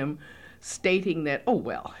with him stating that, oh,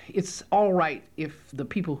 well, it's all right if the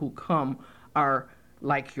people who come are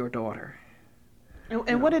like your daughter.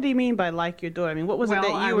 And what did he mean by like your daughter? I mean, what was it that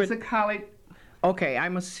you I were... was a college... Okay,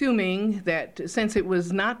 I'm assuming that since it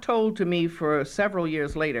was not told to me for several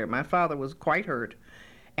years later, my father was quite hurt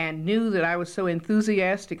and knew that I was so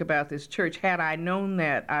enthusiastic about this church. Had I known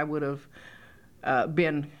that, I would have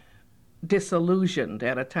been disillusioned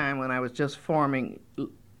at a time when I was just forming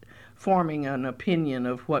an opinion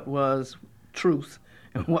of what was truth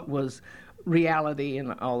and what was reality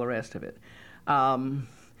and all the rest of it.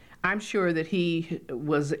 I'm sure that he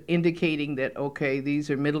was indicating that, okay, these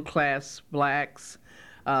are middle-class blacks,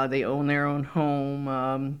 they own their own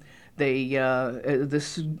home,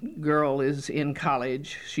 this girl is in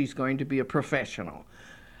college, she's going to be a professional.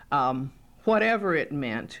 Whatever it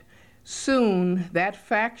meant, soon that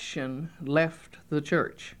faction left the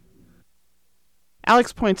church.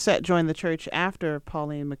 Alex Poinsett joined the church after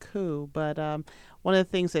Pauline McCoo, but one of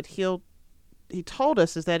the things that he told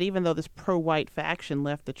us is that even though this pro-white faction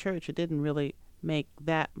left the church, it didn't really make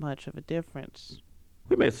that much of a difference.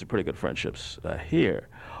 We made some pretty good friendships here,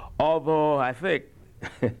 although I think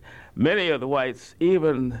many of the whites,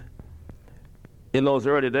 even in those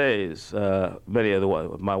early days, many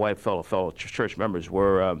of my white fellow church members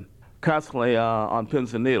were constantly on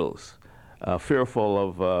pins and needles, fearful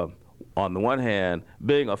of, on the one hand,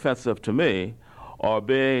 being offensive to me, or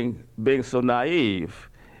being so naive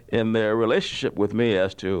in their relationship with me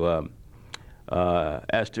as to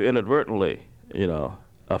inadvertently,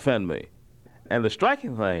 offend me. And the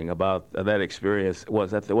striking thing about that experience was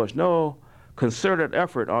that there was no concerted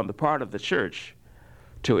effort on the part of the church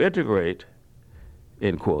to integrate,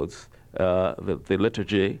 in quotes, the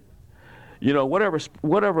liturgy.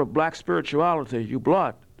 Whatever black spirituality you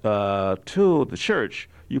brought to the church,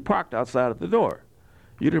 you parked outside of the door.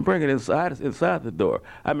 You didn't bring it inside the door.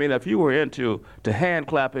 I mean, if you were into hand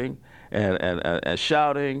clapping and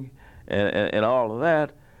shouting and all of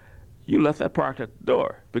that, you left that parked at the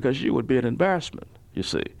door because you would be an embarrassment, you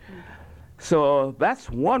see. Mm-hmm. So that's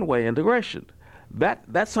one way integration.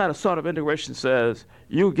 That sort of integration says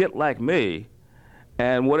you get like me,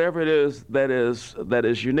 and whatever it is that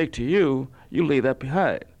is unique to you, you leave that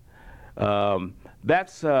behind.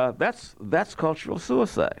 That's cultural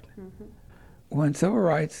suicide. Mm-hmm. When civil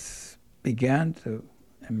rights began to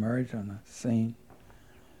emerge on the scene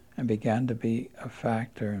and began to be a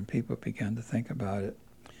factor and people began to think about it,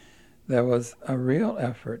 there was a real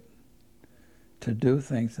effort to do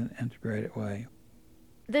things in an integrated way.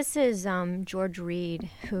 This is George Reed,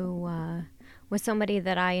 who was somebody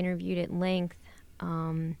that I interviewed at length.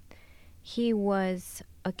 He was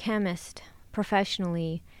a chemist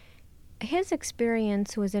professionally. His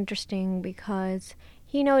experience was interesting because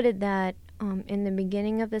he noted that in the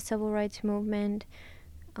beginning of the civil rights movement,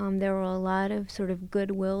 there were a lot of sort of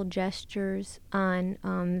goodwill gestures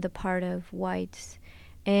on the part of whites,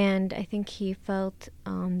 and I think he felt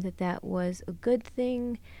that was a good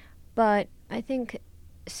thing. But I think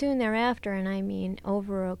soon thereafter, and I mean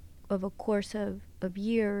over a course of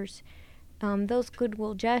years, those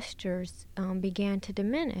goodwill gestures began to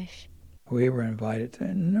diminish. We were invited to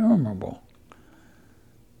innumerable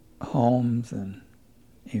homes and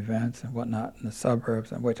events and whatnot in the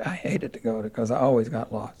suburbs, in which I hated to go to because I always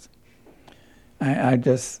got lost. I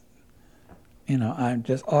just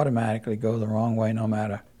automatically go the wrong way no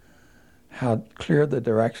matter how clear the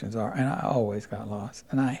directions are, and I always got lost,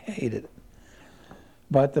 and I hated it.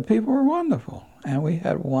 But the people were wonderful, and we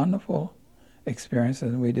had wonderful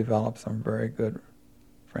experiences, and we developed some very good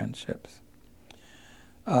friendships.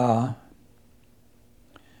 And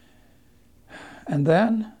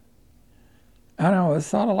then, I don't know, it was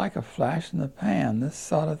sort of like a flash in the pan. This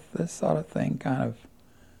sort of thing kind of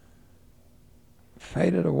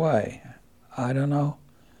faded away. I don't know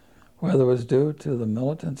whether it was due to the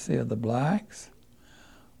militancy of the blacks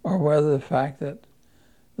or whether the fact that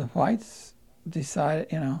the whites decided,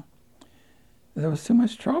 there was too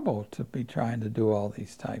much trouble to be trying to do all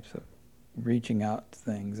these types of reaching out to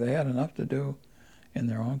things. They had enough to do in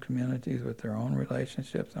their own communities with their own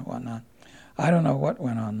relationships and whatnot. I don't know what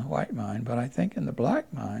went on in the white mind, but I think in the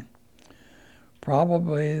black mind,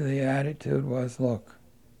 probably the attitude was, look,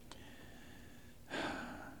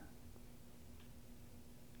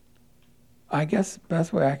 I guess the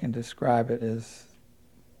best way I can describe it is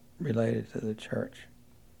related to the church.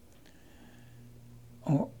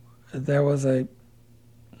 There was a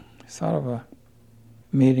sort of a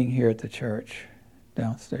meeting here at the church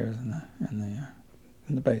downstairs in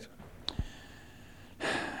the basement.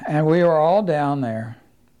 And we were all down there,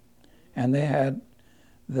 and they had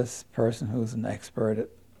this person who's an expert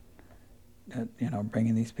at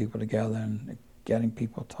bringing these people together and getting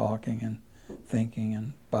people talking and thinking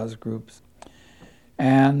and buzz groups.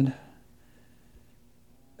 And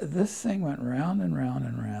this thing went round and round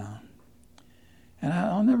and round. And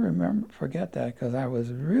I'll never forget that, because I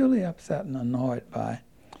was really upset and annoyed by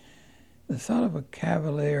the sort of a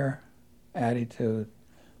cavalier attitude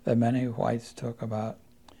that many whites took about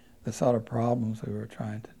the sort of problems we were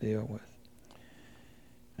trying to deal with.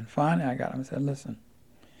 And finally I got him and said, listen,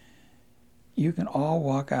 you can all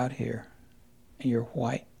walk out here, and you're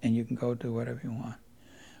white, and you can go do whatever you want.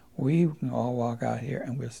 We can all walk out here,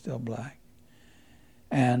 and we're still black.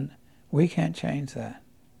 And we can't change that.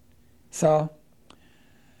 So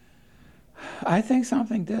I think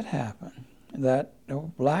something did happen, that the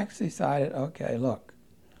blacks decided, okay, look,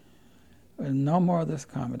 no more of this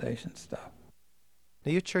accommodation stuff.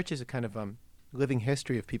 Now, your church is a kind of living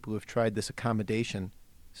history of people who have tried this accommodation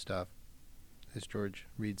stuff, as George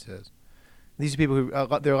Reed says. These are people who,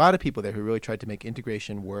 there are a lot of people there who really tried to make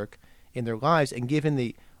integration work in their lives, and given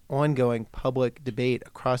the ongoing public debate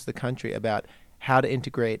across the country about how to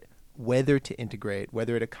integrate, whether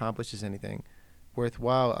it accomplishes anything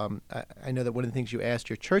worthwhile. I know that one of the things you asked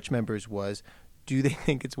your church members was, do they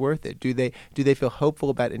think it's worth it? Do they feel hopeful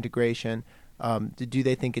about integration? Do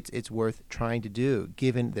they think it's worth trying to do,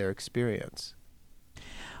 given their experience?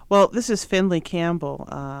 Well, this is Finley Campbell.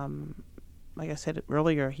 Like I said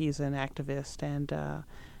earlier, he's an activist, and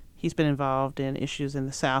he's been involved in issues in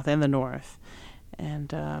the South and the North,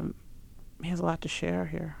 and he has a lot to share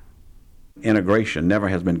here. Integration never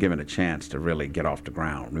has been given a chance to really get off the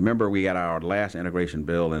ground. Remember, we got our last integration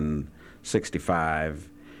bill in 65,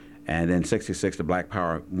 and then 66, the Black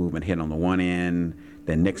Power movement hit on the one end,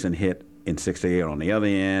 then Nixon hit in 68 on the other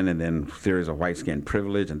end, and then theories of white skin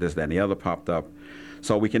privilege and this, that, and the other popped up.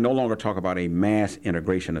 So we can no longer talk about a mass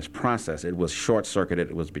integrationist process. It was short-circuited,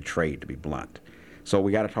 it was betrayed, to be blunt. So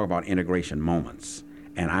we got to talk about integration moments.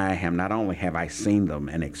 And not only have I seen them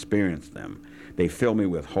and experienced them, they fill me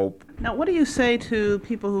with hope. Now, what do you say to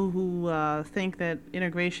people who think that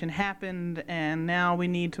integration happened and now we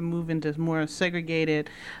need to move into more segregated,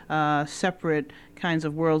 separate kinds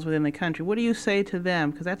of worlds within the country? What do you say to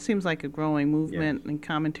them? Because that seems like a growing movement and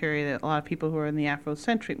commentary that a lot of people who are in the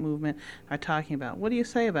Afrocentric movement are talking about. What do you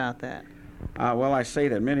say about that? Well, I say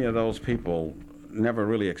that many of those people never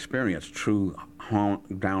really experienced true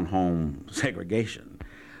down-home segregation.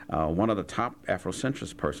 One of the top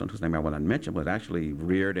Afrocentrist persons, whose name I want to mention, was actually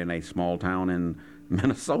reared in a small town in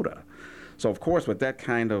Minnesota. So, of course, with that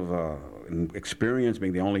kind of experience,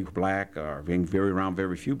 being the only black or being around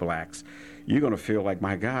very few blacks, you're going to feel like,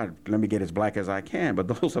 my God, let me get as black as I can. But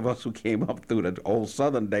those of us who came up through the old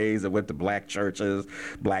Southern days and went to black churches,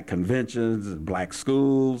 black conventions, black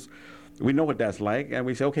schools, we know what that's like. And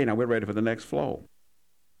we say, okay, now we're ready for the next flow.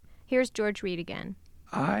 Here's George Reed again.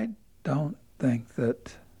 I don't think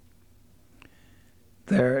that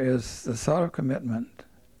there is the sort of commitment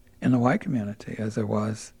in the white community as there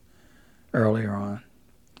was earlier on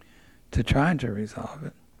to trying to resolve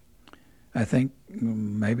it. I think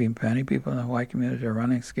maybe many people in the white community are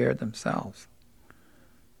running scared themselves.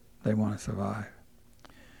 They want to survive.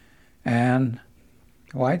 And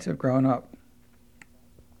whites have grown up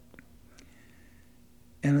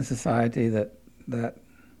in a society that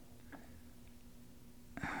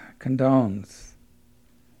condones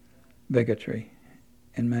bigotry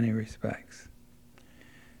in many respects.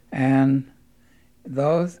 And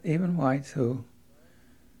those, even whites who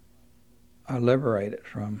are liberated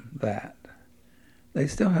from that, they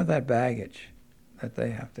still have that baggage that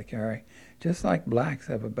they have to carry, just like blacks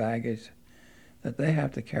have a baggage that they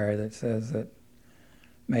have to carry that says that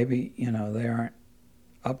maybe, they aren't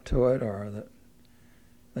up to it, or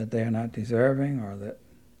that they are not deserving, or that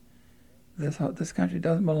this country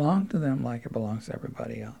doesn't belong to them like it belongs to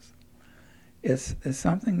everybody else. It's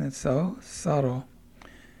something that's so subtle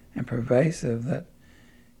and pervasive that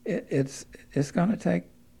it's going to take,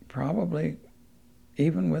 probably,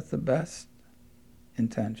 even with the best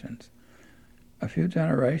intentions, a few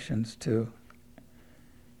generations to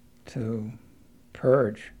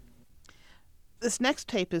purge. This next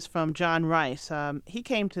tape is from John Rice. He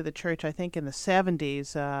came to the church, I think, in the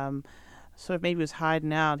 70s. Sort of maybe was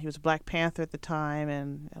hiding out. He was a Black Panther at the time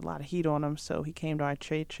and had a lot of heat on him, so he came to our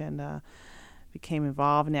church and became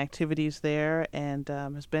involved in the activities there and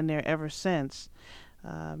has been there ever since.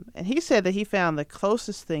 And he said that he found the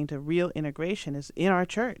closest thing to real integration is in our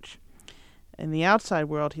church. In the outside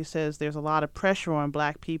world, he says there's a lot of pressure on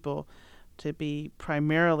Black people to be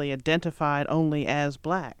primarily identified only as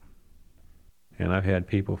Black. And I've had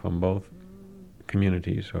people from both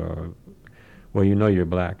communities, or, well, you know you're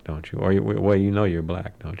Black, don't you? Or, well, you know you're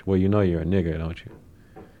Black, don't you? Well, you know you're a nigger, don't you?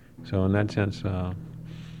 So in that sense,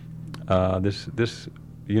 this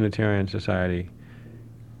Unitarian Society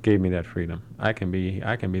gave me that freedom. I can be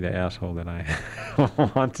the asshole that I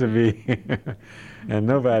want to be, and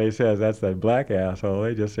nobody says that's that Black asshole.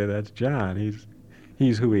 They just say that's John.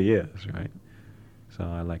 He's who he is, right? So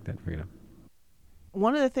I like that freedom.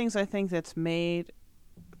 One of the things I think that's made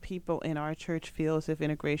people in our church feel as if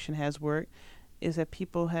integration has worked is that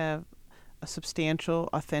people have a substantial,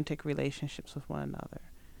 authentic relationships with one another.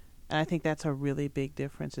 And I think that's a really big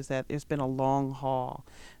difference, is that there's been a long haul.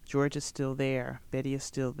 George is still there. Betty is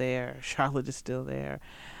still there. Charlotte is still there.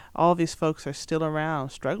 All these folks are still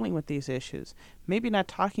around, struggling with these issues. Maybe not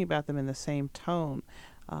talking about them in the same tone,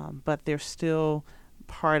 but they're still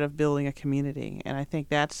part of building a community. And I think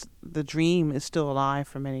that's the dream is still alive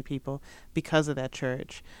for many people because of that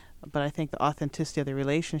church. But I think the authenticity of the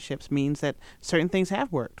relationships means that certain things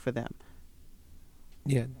have worked for them.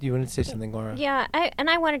 Yeah, you wanted to say something, Laura? Yeah,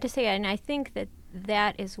 I wanted to say, and I think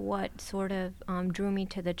that is what sort of drew me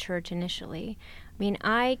to the church initially. I mean,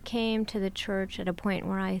 I came to the church at a point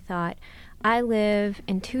where I thought, I live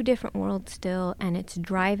in two different worlds still, and it's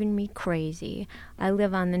driving me crazy. I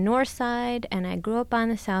live on the north side, and I grew up on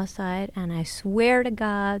the south side, and I swear to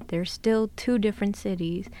God, they're still two different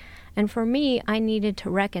cities. And for me, I needed to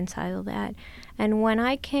reconcile that. And when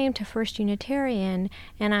I came to First Unitarian,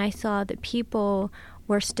 and I saw that people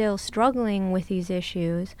were still struggling with these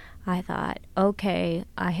issues, I thought, okay,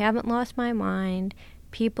 I haven't lost my mind.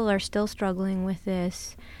 People are still struggling with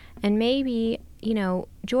this. And maybe,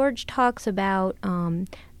 George talks about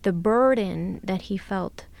the burden that he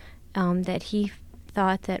felt, that he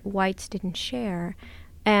thought that whites didn't share.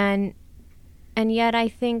 And yet I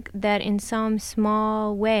think that in some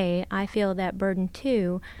small way I feel that burden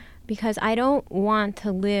too, because I don't want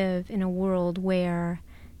to live in a world where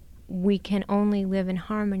we can only live in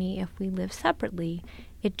harmony if we live separately.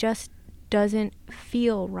 It just doesn't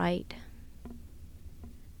feel right.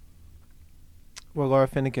 Well, Laura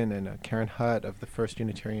Finnegan and Karen Hutt of the First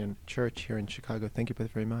Unitarian Church here in Chicago, thank you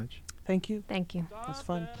both very much. Thank you. Thank you. It was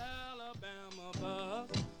fun.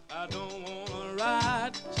 I don't wanna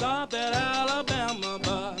ride, stop that Alabama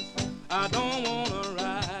bus. I don't wanna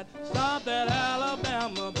ride, stop that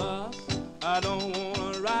Alabama bus. I don't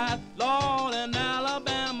wanna ride, Lord, an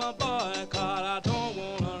Alabama boycott. I don't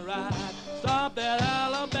wanna ride, stop that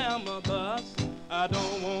Alabama bus. I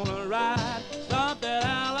don't wanna ride, stop that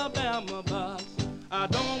Alabama bus. I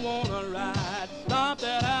don't wanna ride, stop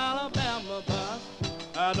that Alabama bus.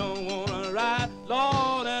 I don't wanna ride,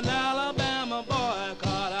 Lord, an Alabama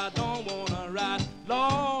boycott. I don't wanna ride,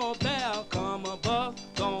 Lord, there come a bus,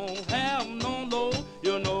 don't have no load.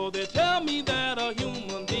 You know they tell me that a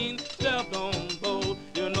human being stepped on board.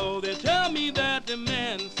 You know they tell me that the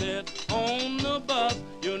man sat on the bus.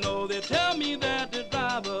 You know they tell me that the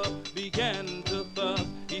driver began to fuss.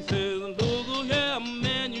 He says, look here,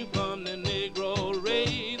 man, you from the Negro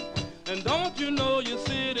race, and don't you know you're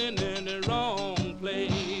sitting in the wrong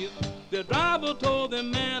place. The driver told the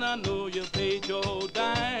man, I know you paid your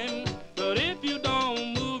dime, but if you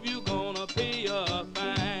don't move, you're gonna pay a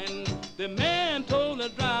fine. The man told the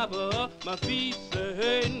driver, my feet's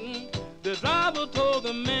hurting. The driver told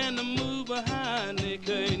the man to move behind the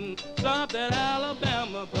curtain. Stop that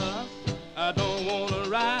Alabama bus, I don't wanna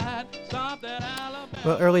ride. Stop that Alabama.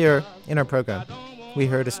 Well, earlier in our program, we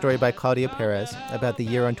heard a story by Claudia Perez about the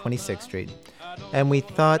year on 26th Street, and we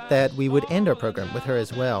thought that we would end our program with her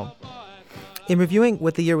as well. In reviewing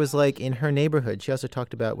what the year was like in her neighborhood, she also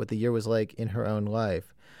talked about what the year was like in her own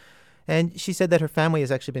life. And she said that her family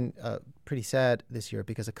has actually been pretty sad this year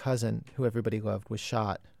because a cousin who everybody loved was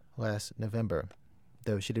shot last November,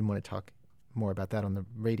 though she didn't want to talk more about that on the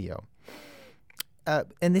radio.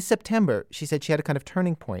 And this September, she said she had a kind of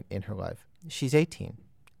turning point in her life. She's 18,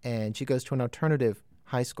 and she goes to an alternative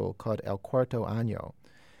high school called El Cuarto Año.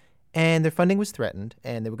 And their funding was threatened,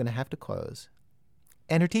 and they were going to have to close.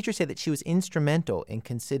 And her teacher said that she was instrumental in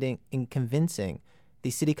convincing the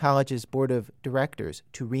City College's board of directors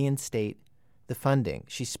to reinstate the funding.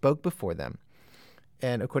 She spoke before them.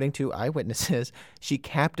 And according to eyewitnesses, she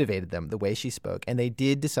captivated them the way she spoke, and they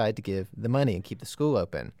did decide to give the money and keep the school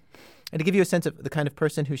open. And to give you a sense of the kind of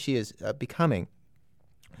person who she is becoming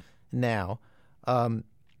now,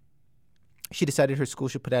 she decided her school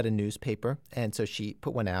should put out a newspaper, and so she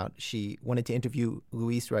put one out. She wanted to interview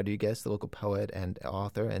Luis Rodriguez, the local poet and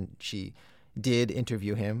author, and she did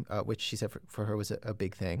interview him, which she said for her was a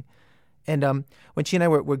big thing. And when she and I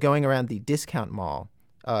were going around the discount mall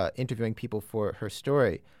interviewing people for her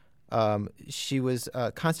story, she was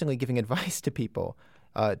constantly giving advice to people,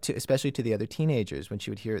 especially to the other teenagers when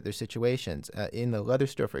she would hear their situations. In the leather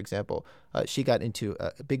store, for example, she got into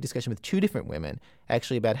a big discussion with 2 different women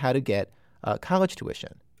actually about how to get college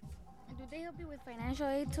tuition. Do they help you with financial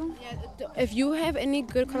aid too? Yeah, if you have any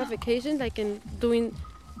good qualifications, like in doing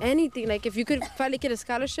anything, like if you could finally get a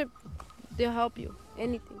scholarship, they'll help you,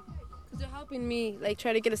 anything. Because they're helping me, like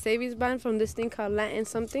try to get a savings bond from this thing called Latin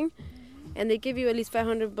something, and they give you at least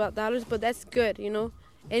 $500, but that's good, you know.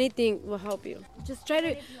 Anything will help you. Just try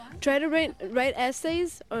to write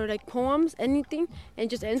essays or like poems, anything, and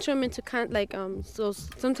just enter them into so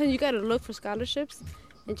sometimes you gotta look for scholarships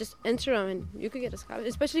and just enter them, and you could get a scholarship,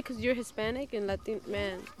 especially because you're Hispanic and Latin,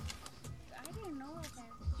 man. I didn't know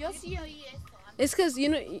that. It's because, you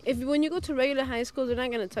know, when you go to regular high school, they're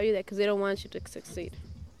not going to tell you that because they don't want you to succeed.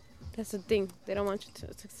 That's the thing. They don't want you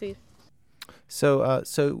to succeed. So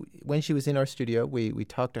when she was in our studio, we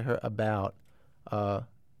talked to her about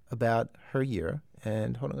her year.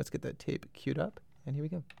 And hold on, let's get that tape queued up. And here we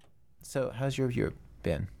go. So how's your year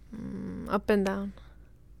been? Up and down.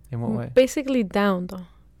 In what way? Basically down, though.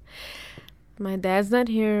 My dad's not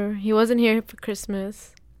here. He wasn't here for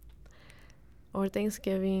Christmas or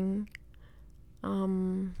Thanksgiving.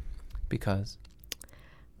 Because?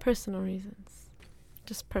 Personal reasons.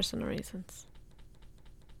 Just personal reasons.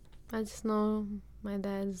 I just know my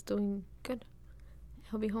dad's doing good.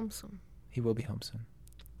 He'll be home soon. He will be home soon.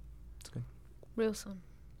 That's good. Real soon.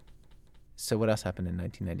 So what else happened in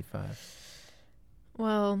 1995?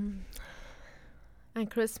 Well, on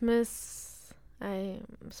Christmas, I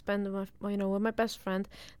spent with my best friend.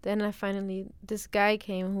 Then this guy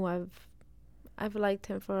came who I've liked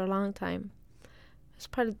him for a long time.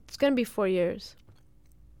 It's gonna be 4 years.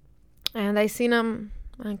 And I seen him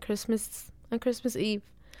on Christmas Eve.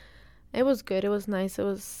 It was good. It was nice. It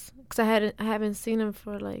was because I haven't seen him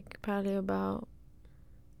for like probably about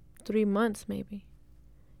 3 months, maybe.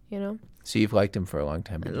 You know. So you've liked him for a long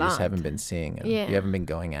time, but you just haven't been seeing him. Yeah. You haven't been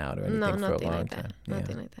going out or anything for a long time.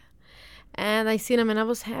 Nothing like that. And I seen him, and I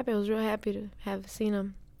was happy. I was real happy to have seen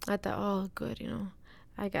him. I thought, oh, good, you know,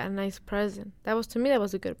 I got a nice present. That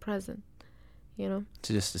was a good present, you know.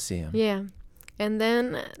 Just to see him. Yeah. And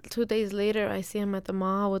then 2 days later, I see him at the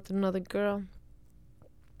mall with another girl.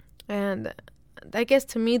 And I guess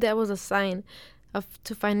to me that was a sign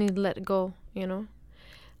to finally let go, you know.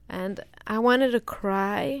 And I wanted to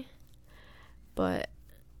cry, but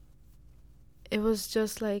it was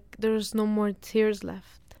just like there was no more tears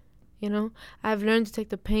left, you know. I've learned to take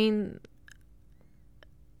the pain,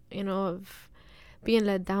 you know, of being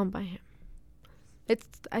let down by him.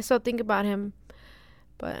 I still think about him,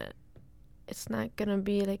 but it's not gonna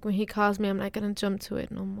be like when he calls me, I'm not gonna jump to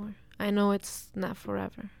it no more. I know it's not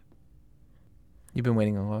forever. You've been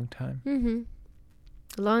waiting a long time. Mm-hmm.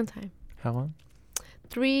 A long time. How long?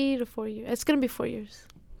 3 to 4 years. It's gonna be 4 years.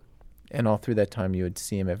 And all through that time, you would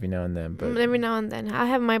see him every now and then, but every now and then. I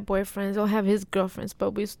have my boyfriends. I'll have his girlfriends,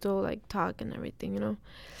 but we still like talk and everything, you know.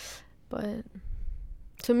 But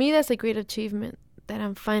to me, that's a great achievement that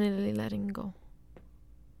I'm finally letting go.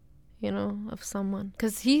 You know, of someone,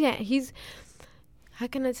 because he's. How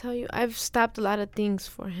can I tell you? I've stopped a lot of things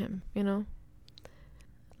for him. You know,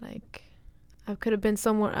 like I could have been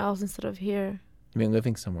somewhere else instead of here. You've been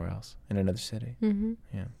living somewhere else in another city. Mm-hmm.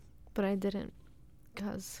 Yeah. But I didn't,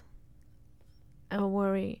 because I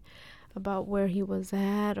worry about where he was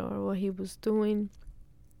at or what he was doing.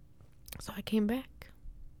 So I came back.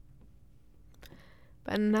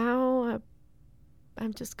 But now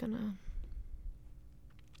I'm just gonna,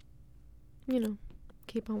 you know,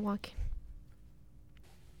 keep on walking.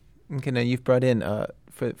 Okay, now you've brought in,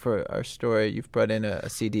 for our story, you've brought in a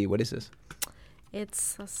CD. What is this?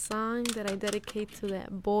 It's a song that I dedicate to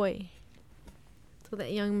that boy, to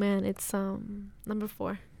that young man. It's number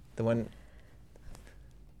 4. The one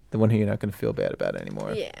who you're not going to feel bad about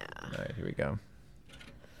anymore. Yeah. All right, here we go.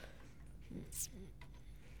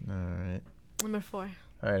 All right. Number 4.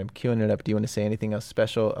 All right, I'm queuing it up. Do you want to say anything else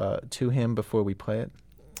special to him before we play it?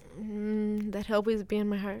 That he'll always be in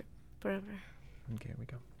my heart forever. Okay, here we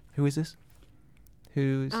go. Who is this?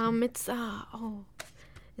 Who's... It's not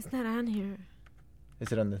on here.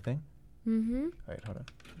 Is it on the thing? Mm-hmm. All right, hold on.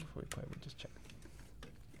 Before we play, we'll just check.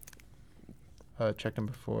 Track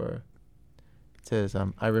number 4. It says,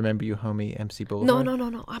 I Remember You, Homie, MC Boulevard.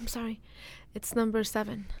 No. I'm sorry. It's number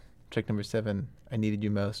 7. Track number 7, I Needed You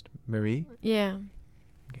Most, Marie. Yeah.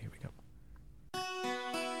 Okay, here we go.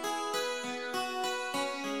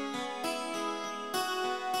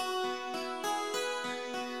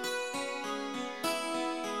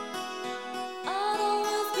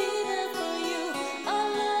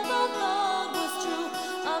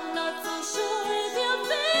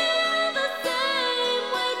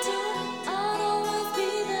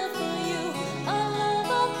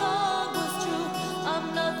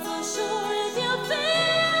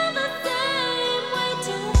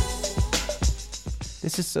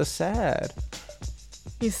 This is so sad.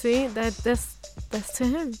 You see, that's to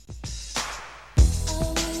him.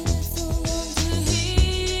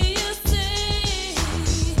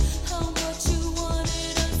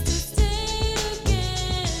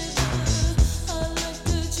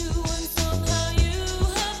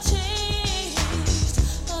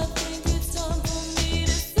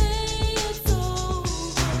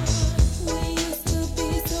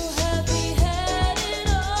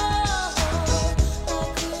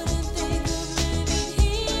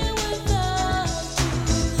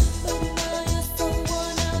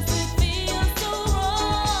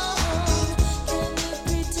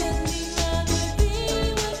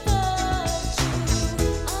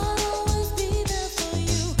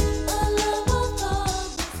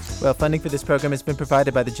 Well, funding for this program has been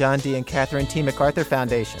provided by the John D. and Catherine T. MacArthur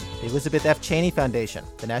Foundation, the Elizabeth F. Cheney Foundation,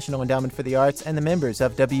 the National Endowment for the Arts, and the members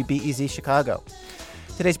of WBEZ Chicago.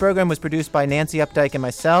 Today's program was produced by Nancy Updike and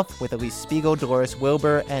myself, with Elise Spiegel, Dolores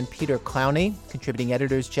Wilbur, and Peter Clowney. Contributing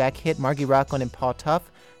editors Jack Hitt, Margie Rockland, and Paul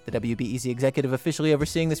Tuff. The WBEZ executive officially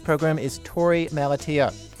overseeing this program is Tori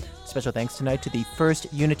Malatia. Special thanks tonight to the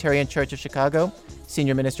First Unitarian Church of Chicago,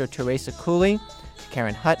 Senior Minister Teresa Cooley,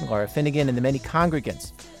 Karen Hutt and Laura Finnegan, and the many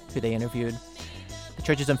congregants who they interviewed. The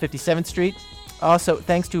church is on 57th Street. Also,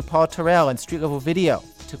 thanks to Paul Terrell and Street Level Video,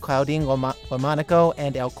 to Claudine Lomanico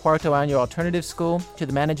and El Cuarto Año Alternative School, to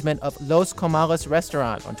the management of Los Comales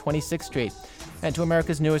Restaurant on 26th Street, and to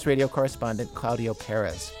America's newest radio correspondent, Claudio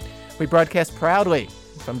Perez. We broadcast proudly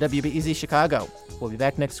from WBEZ Chicago. We'll be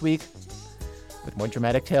back next week with more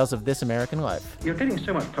dramatic tales of this American life. You're getting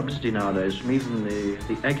so much publicity nowadays, from even the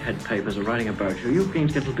egghead papers are writing about you. Are you beginning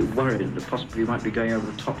to get a little bit worried that possibly you might be going over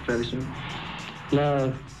the top fairly soon?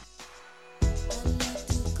 No.